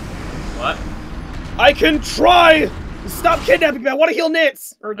 What? I can try! Stop kidnapping me! I want to heal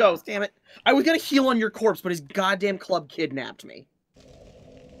Nitz! Or Ghost, damn it. I was gonna heal on your corpse, but his goddamn club kidnapped me.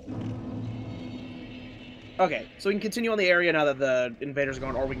 Okay, so we can continue on the area now that the invaders are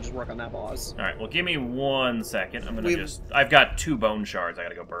gone, or we can just work on that boss. Alright, well, give me 1 second. I'm gonna I've got 2 bone shards I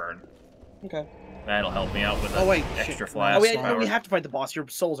gotta go burn. Okay. That'll help me out with an extra flask. Oh, we have to fight the boss. Your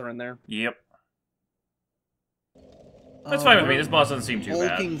souls are in there. Yep. That's fine with me. This boss doesn't seem too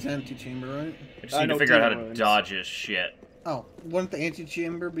bad. Old King's antechamber, right? I just need to figure out how to dodge his shit. Oh, wouldn't the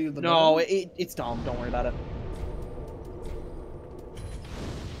antechamber be the No, it's dumb. Don't worry about it.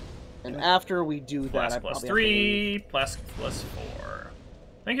 And after we do that, Flask plus 3, Flask plus 4.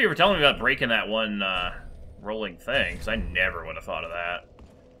 Thank you for telling me about breaking that one rolling thing, because I never would have thought of that.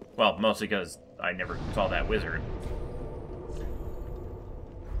 Well, mostly because I never saw that wizard.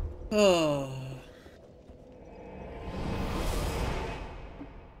 Oh.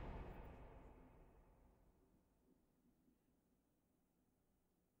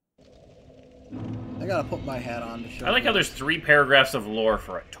 I gotta put my hat on to show. I like how there's 3 paragraphs of lore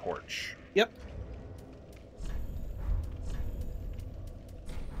for a torch. Yep.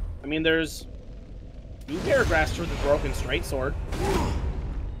 I mean, there's 2 paragraphs for the broken straight sword.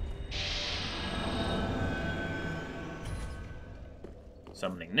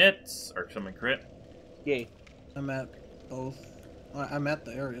 Summoning Nitz, or summoning crit. Yay. I'm at both. I'm at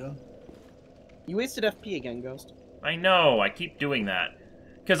the area. You wasted FP again, Ghost. I know, I keep doing that.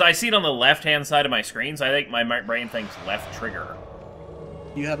 Because I see it on the left-hand side of my screen, so I think my brain thinks left trigger.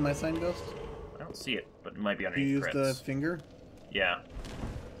 You have my sign, Ghost? I don't see it, but it might be You underneath use crits. the finger? Yeah.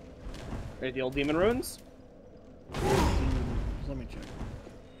 Right, the old demon runes? Let me check.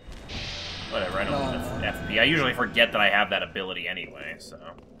 Whatever, I don't need FP. I usually forget that I have that ability anyway, so...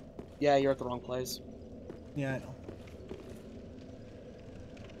 Yeah, you're at the wrong place. Yeah, I know.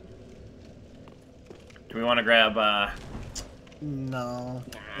 Do we want to grab, No,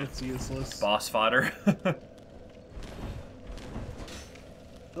 it's useless. boss fodder?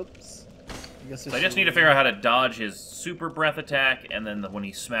 Oops. I guess So I just need to figure out how to dodge his super breath attack, and then when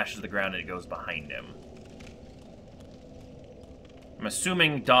he smashes the ground, it goes behind him. I'm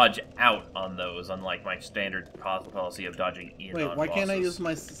assuming dodge out on those, unlike my standard policy of dodging in on Wait, why can't I bosses. use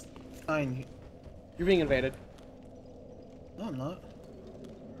my sign? You're being invaded. No, I'm not.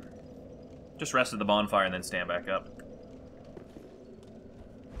 Just rest at the bonfire and then stand back up.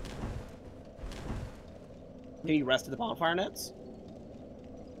 Can you rest at the bonfire, Nitz?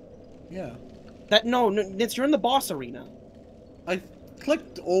 Yeah. No, Nitz, you're in the boss arena. I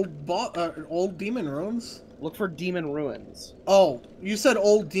clicked old demon runes. Look for demon ruins. Oh, you said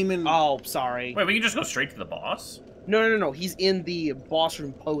old demon. Oh, sorry. Wait, we can just go straight to the boss? No. He's in the boss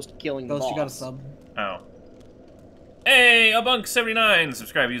room post killing the Ghost, boss. you got a sub. Oh. Hey, Abunk79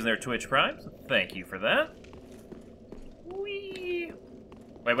 subscribe using their Twitch Prime. So thank you for that. Whee!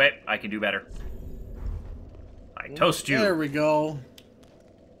 Wait, I can do better. I toast you. There we go.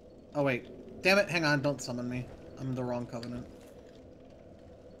 Oh, wait. Damn it, hang on, don't summon me. I'm the wrong covenant.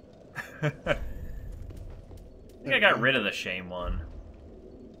 I think I got rid of the shame one.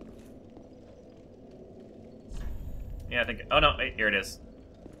 Yeah, I think... Oh, no, wait, here it is.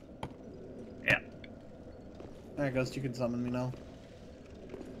 Yeah. There it goes, you can summon me now.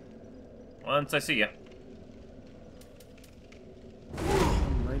 Once I see ya.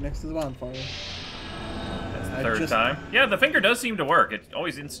 I'm right next to the bonfire. That's the third time. Yeah, the finger does seem to work. It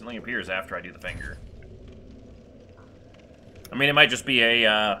always instantly appears after I do the finger. I mean, it might just be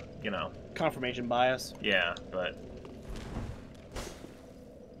a, you know... Confirmation bias. Yeah, but...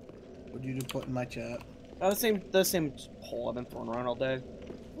 What'd you put in my chat? The same hole I've been throwing around all day.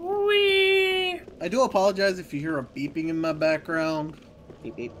 Whee! I do apologize if you hear a beeping in my background.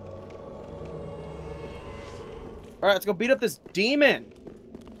 Beep, beep. Alright, let's go beat up this demon!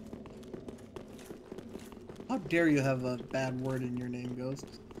 How dare you have a bad word in your name, Ghost?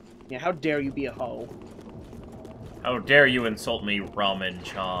 Yeah, how dare you be a hoe? How dare you insult me,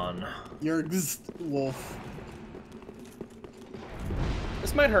 Ramen-chan. You're wolf.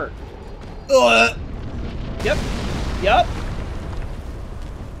 This might hurt. Ugh. Yep.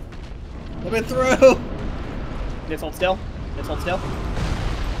 Let me through! Nitz, hold still. Thank you.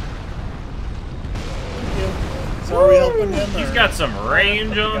 So are we helping him? He's or- got some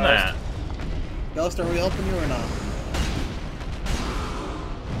range on that. Ghost, are we helping you or not?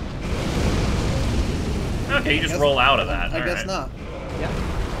 Okay, you just roll out of that. I guess Alright. not. Yeah.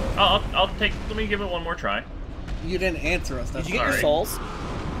 I'll take... Let me give it one more try. You didn't answer us. That's Did you get your Sorry. souls?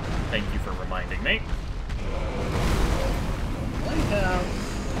 Thank you for reminding me. I have.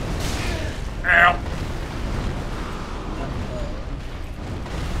 Ow!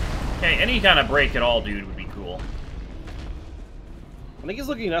 any kind of break at all, dude, would be cool. I think he's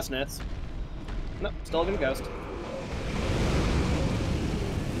looking at us, Nitz. Nope, still gonna ghost.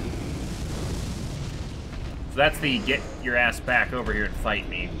 So that's the get your ass back over here and fight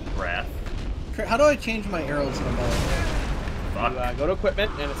me breath. How do I change my arrows in a bow? Fuck. You, go to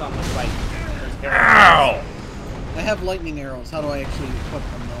equipment, and it's on the right. Ow! I have lightning arrows. How do I actually equip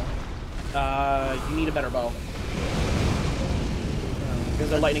them, though? You need a better bow. Because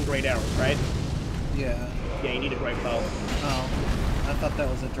they're lightning great arrows, right? Yeah. Yeah, you need a great bow. Oh. I thought that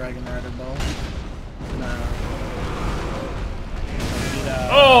was a Dragon Rider bow. No. You need,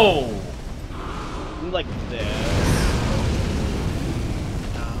 Oh! you need like this.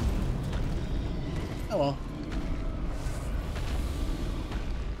 Oh well.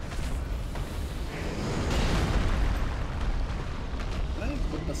 Can I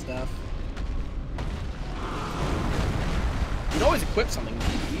equip the staff? You can always equip something.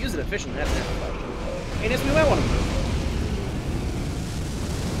 You use it efficiently, that's the question. Hey, Nitz, we might want to move.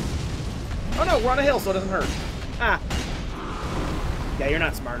 Oh no, we're on a hill, so it doesn't hurt. Ah. Yeah, you're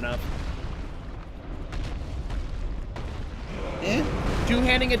not smart enough. Eh?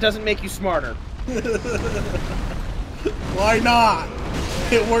 Two-handing it doesn't make you smarter. Why not?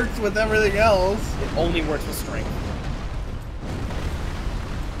 It works with everything else. It only works with strength.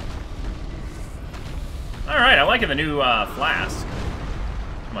 Alright, I like it, the new flask.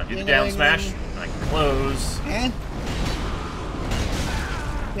 Come on, do the down smash. I can close. Eh?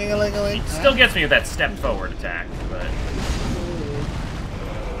 Ding-a-ling-a-ling. It still gets me with that step forward attack, but...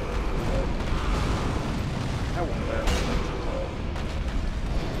 I wonder.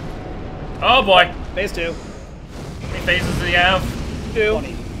 Oh boy! Phase 2. How many phases do you have? 2.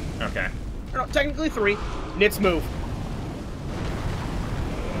 20. Okay. No, technically 3. Nitz move.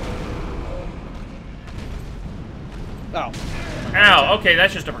 Oh. Ow, okay,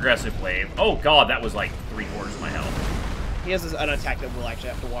 that's just a progressive wave. Oh god, that was like 3/4 of my health. He has an attack that we'll actually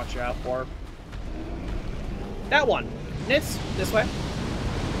have to watch out for. That one. Nitz, this way.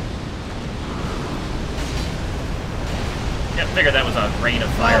 Yeah, figured that was a rain of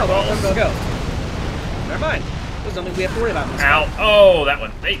Oh, fireballs. let's go. Never mind. There's nothing we have to worry about in this Ow. one. Oh, that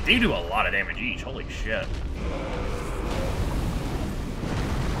one. They do a lot of damage each. Holy shit.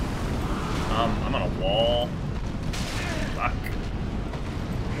 I'm on a wall. Fuck.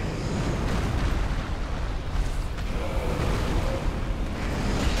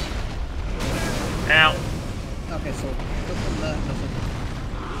 Ow. Okay, so that doesn't...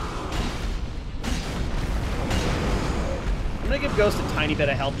 I'm gonna give Ghost a tiny bit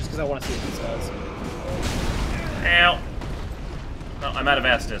of help just because I want to see what this does. Ow. Well, I'm out of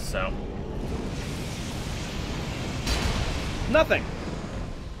Estus, so. Nothing.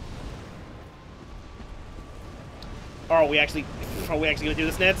 Are we actually gonna do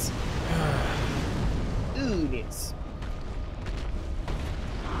this, Nitz? Ooh, Nitz.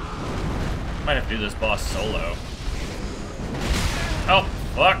 Might have to do this boss solo. Oh,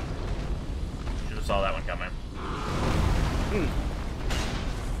 fuck. Should have saw that one coming.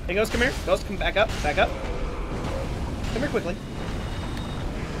 Hey, Ghost, come here. Ghost, come back up. Back up. Come here quickly.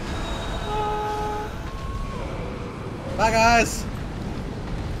 Bye, guys!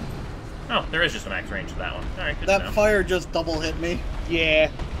 Oh, there is just a max range to that one. Alright, good to That know. fire just double hit me. Yeah.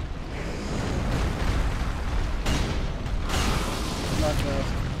 Not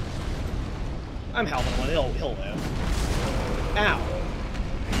fast. I'm helping him. He'll live. Ow.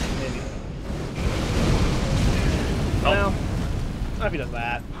 Maybe. Oh. Well, not if he does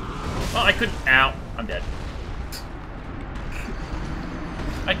that. Well, I couldn't. Ow. I'm dead.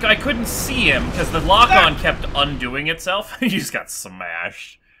 I couldn't see him because the lock-on kept undoing itself. He just got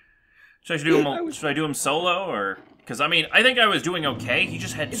smashed. Should I do him solo or? Because I mean, I think I was doing okay. He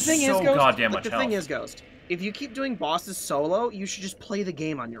just had The thing so is, Ghost, goddamn much the health. thing is, Ghost, if you keep doing bosses solo, you should just play the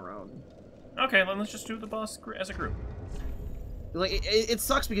game on your own. Okay, then let's just do the boss as a group. Like, it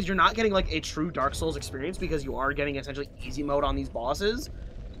sucks because you're not getting, like, a true Dark Souls experience because you are getting, essentially, easy mode on these bosses.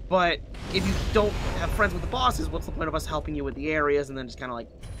 But if you don't have friends with the bosses, what's the point of us helping you with the areas and then just kind of, like...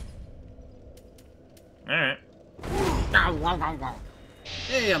 Alright.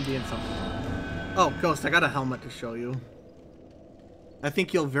 Hey, I'm being something. Oh, Ghost, I got a helmet to show you. I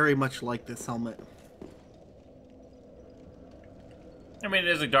think you'll very much like this helmet. I mean, it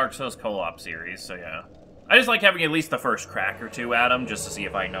is a Dark Souls co-op series, so yeah. I just like having at least the first crack or two at him, just to see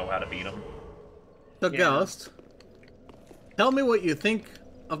if I know how to beat him. So, Yeah. Ghost, tell me what you think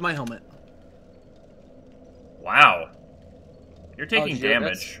of my helmet. Wow. You're taking shit,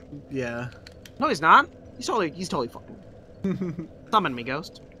 damage. Yeah. No, he's not. He's totally fine. Summon me,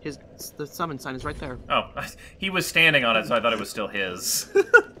 Ghost. The summon sign is right there. Oh, he was standing on it, so I thought it was still his.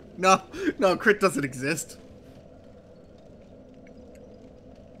 No, no, crit doesn't exist.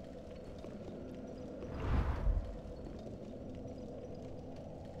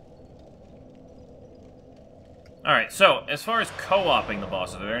 Alright, so, as far as co-oping the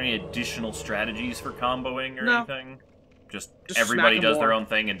bosses, are there any additional strategies for comboing or anything? Just everybody does their own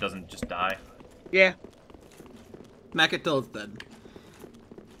thing and doesn't just die? Yeah. Smack it till it's dead.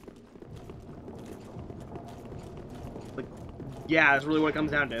 Like, yeah, that's really what it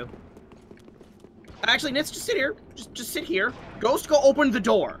comes down to. Actually, Nitz, just sit here. Just sit here. Ghost, go open the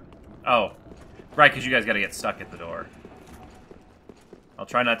door. Oh. Right, because you guys gotta get stuck at the door. I'll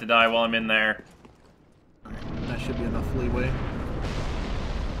try not to die while I'm in there. That should be enough leeway.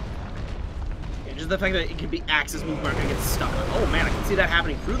 Yeah, just the fact that it can be axis movement are gonna get stuck. Oh man, I can see that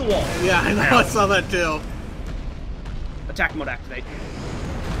happening through the wall. Yeah, I know. I saw that too. Attack mode activate.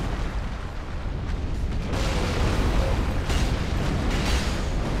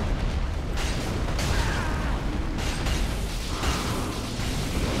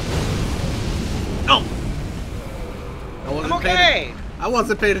 Oh! I'm okay! I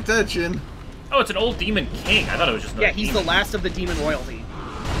wasn't paying attention. Oh, it's an old demon king. I thought it was just Yeah, he's the last of the demon royalty.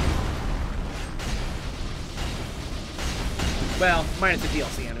 Well, minus the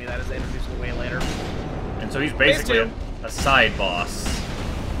DLC enemy that is introduced way later. And so he's basically a side boss.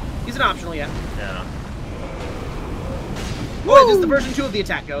 He's an optional, yeah. Yeah. Boy, this is the version 2 of the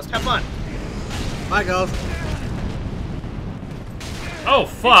attack, Ghost. Have fun. Bye, Ghost. Oh,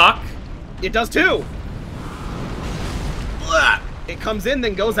 fuck! It does too! It comes in,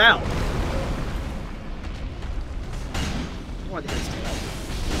 then goes out. I want to hit his tail.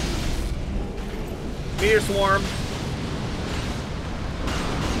 Meteor Swarm.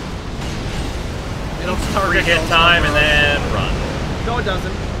 It'll start 3 hit time and then run. No, it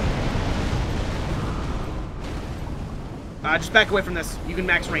doesn't. Just back away from this. You can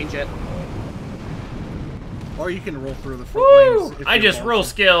max range it. Or you can roll through the front Woo! lanes. I just roll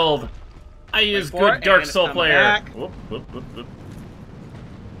skilled. I use good Dark Soul player. Back. Whoop, whoop, whoop, whoop.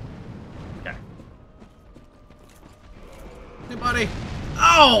 Okay. Hey, buddy.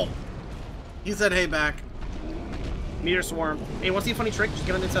 Oh! He said, hey, back. Meteor Swarm. Hey, want to see a funny trick? Just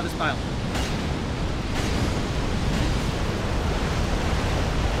get on the inside of this pile.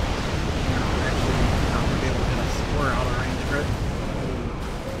 We're out of range of it.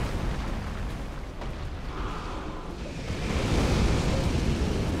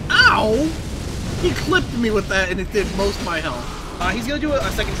 Ow! He clipped me with that and it did most of my health. He's gonna do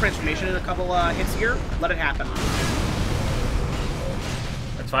a second transformation in a couple hits here. Let it happen.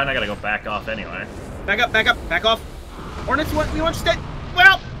 That's fine, I gotta go back off anyway. Back up, back up, back off. Hornets, what? We want you to stay.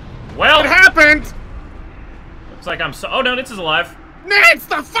 Well, Well, it happened! looks like I'm so. Oh no, Nitz is alive. Nitz,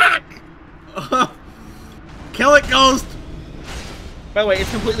 the fuck! Kill it, Ghost! By the way,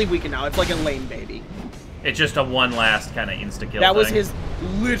 it's completely weakened now. It's like a lame baby. It's just a one last kind of insta-kill That was thing. his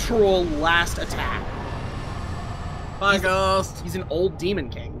literal last attack. Bye, Ghost. He's an old demon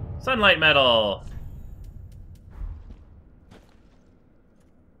king. Sunlight metal.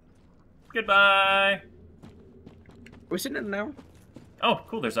 Goodbye. Are we sitting at an hour? Oh,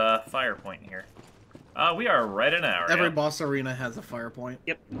 cool, there's a fire point here. We are right an hour. Every yeah. boss arena has a fire point.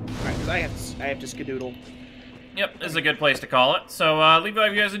 Yep. Alright, because I have to skedoodle. Yep, this is a good place to call it. So, leave a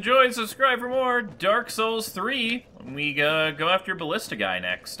like if you guys enjoyed, subscribe for more Dark Souls 3. We go after Ballista guy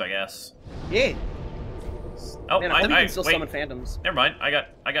next, I guess. Yeah. Oh, Man, I can still wait. summon phantoms. Never mind. I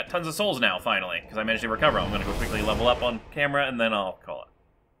got tons of souls now, finally, because I managed to recover. I'm gonna go quickly level up on camera, and then I'll call it.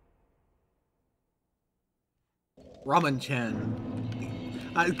 Ramen-chan.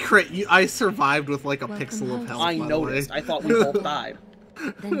 I survived with like a pixel of health. I noticed. I thought we both died.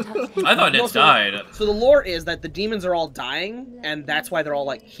 Then touch him. I thought Nitz died. So the lore is that the demons are all dying, and that's why they're all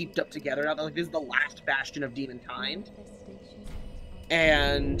like heaped up together. Now, like, this is the last bastion of demon kind,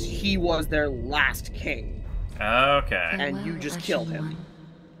 and he was their last king, Okay. and you just killed him.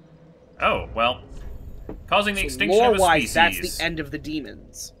 Oh, well. Causing the So extinction of a lore-wise, species. that's the end of the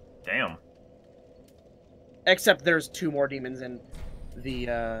demons. Damn. Except there's 2 more demons in the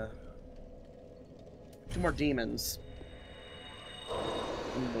 2 more demons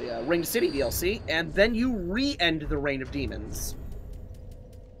in the Ring City DLC, and then you re-end the Reign of Demons.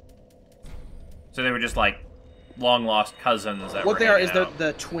 So they were just like long lost cousins that What were they are is hanging out.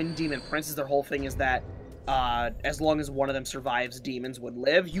 the twin demon princes. Their whole thing is that as long as one of them survives, demons would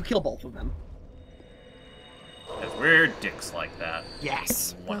live. You kill both of them. Because we're dicks like that.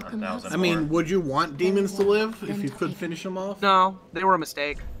 Yes. 100,000 I mean, more. would you want demons to live if you could finish them off? No, they were a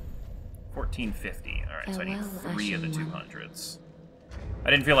mistake. 1450. Alright, so I need Farewell, 3 of the Ashen One. 200s. I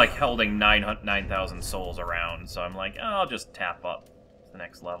didn't feel like holding 9,000 souls around, so I'm like, oh, I'll just tap up the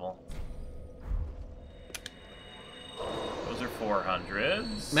next level. Those are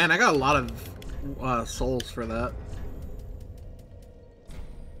 400s. Man, I got a lot of souls for that.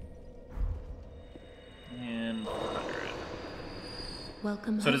 And 400.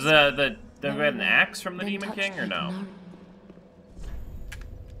 Welcome. So does host. then we get an axe from the Then Demon touch King, or like no? an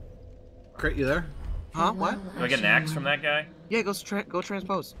Crit, you there? Huh? What? Do I get an axe from that guy? Yeah, go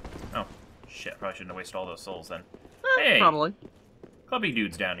transpose. Oh, shit. Probably shouldn't have wasted all those souls then. Eh, Hey! Probably. Clubby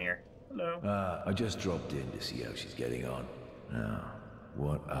dude's down here. Hello. I just dropped in to see how she's getting on. Now,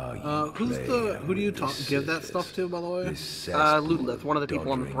 what are you Who do you give that stuff to, by the way? Ludlith, one of the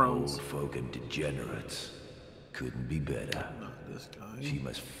people on the thrones. Old folk and degenerates. Couldn't be better. Not this guy. She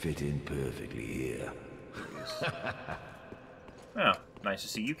must fit in perfectly here. Oh, nice to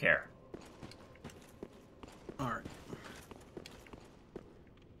see you care. Alright.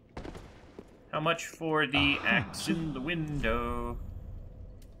 How much for the axe in the window?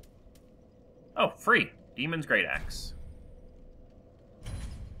 Oh, free. Demon's Great Axe.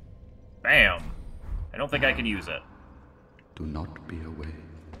 Bam. I don't think I can use it. Do not be away.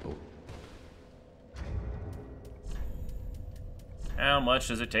 Oh, How much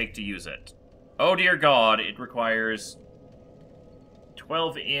does it take to use it? Oh dear God, it requires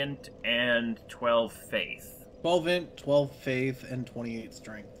 12 int and 12 faith. 12 int, 12 faith, and 28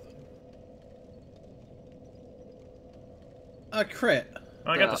 strength. Crit.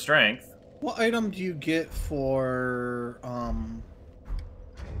 Oh, I got the strength. What item do you get for,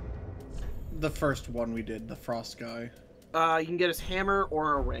 the first one we did, the frost guy? You can get his hammer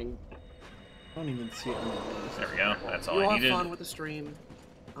or a ring. I don't even see it on the list. There we go. That's all You'll I have needed. fun with the stream.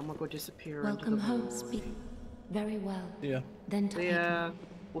 I'm gonna go disappear Welcome into the host. void. Very well. Yeah. Then to Yeah,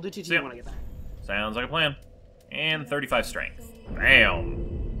 we'll do TT See ya. when I get back. Sounds like a plan. And 35 strength. Bam.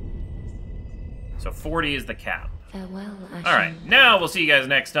 So 40 is the cap. farewell. Alright, now we'll see you guys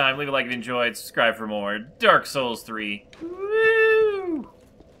next time. Leave a like if you enjoyed, subscribe for more Dark Souls 3.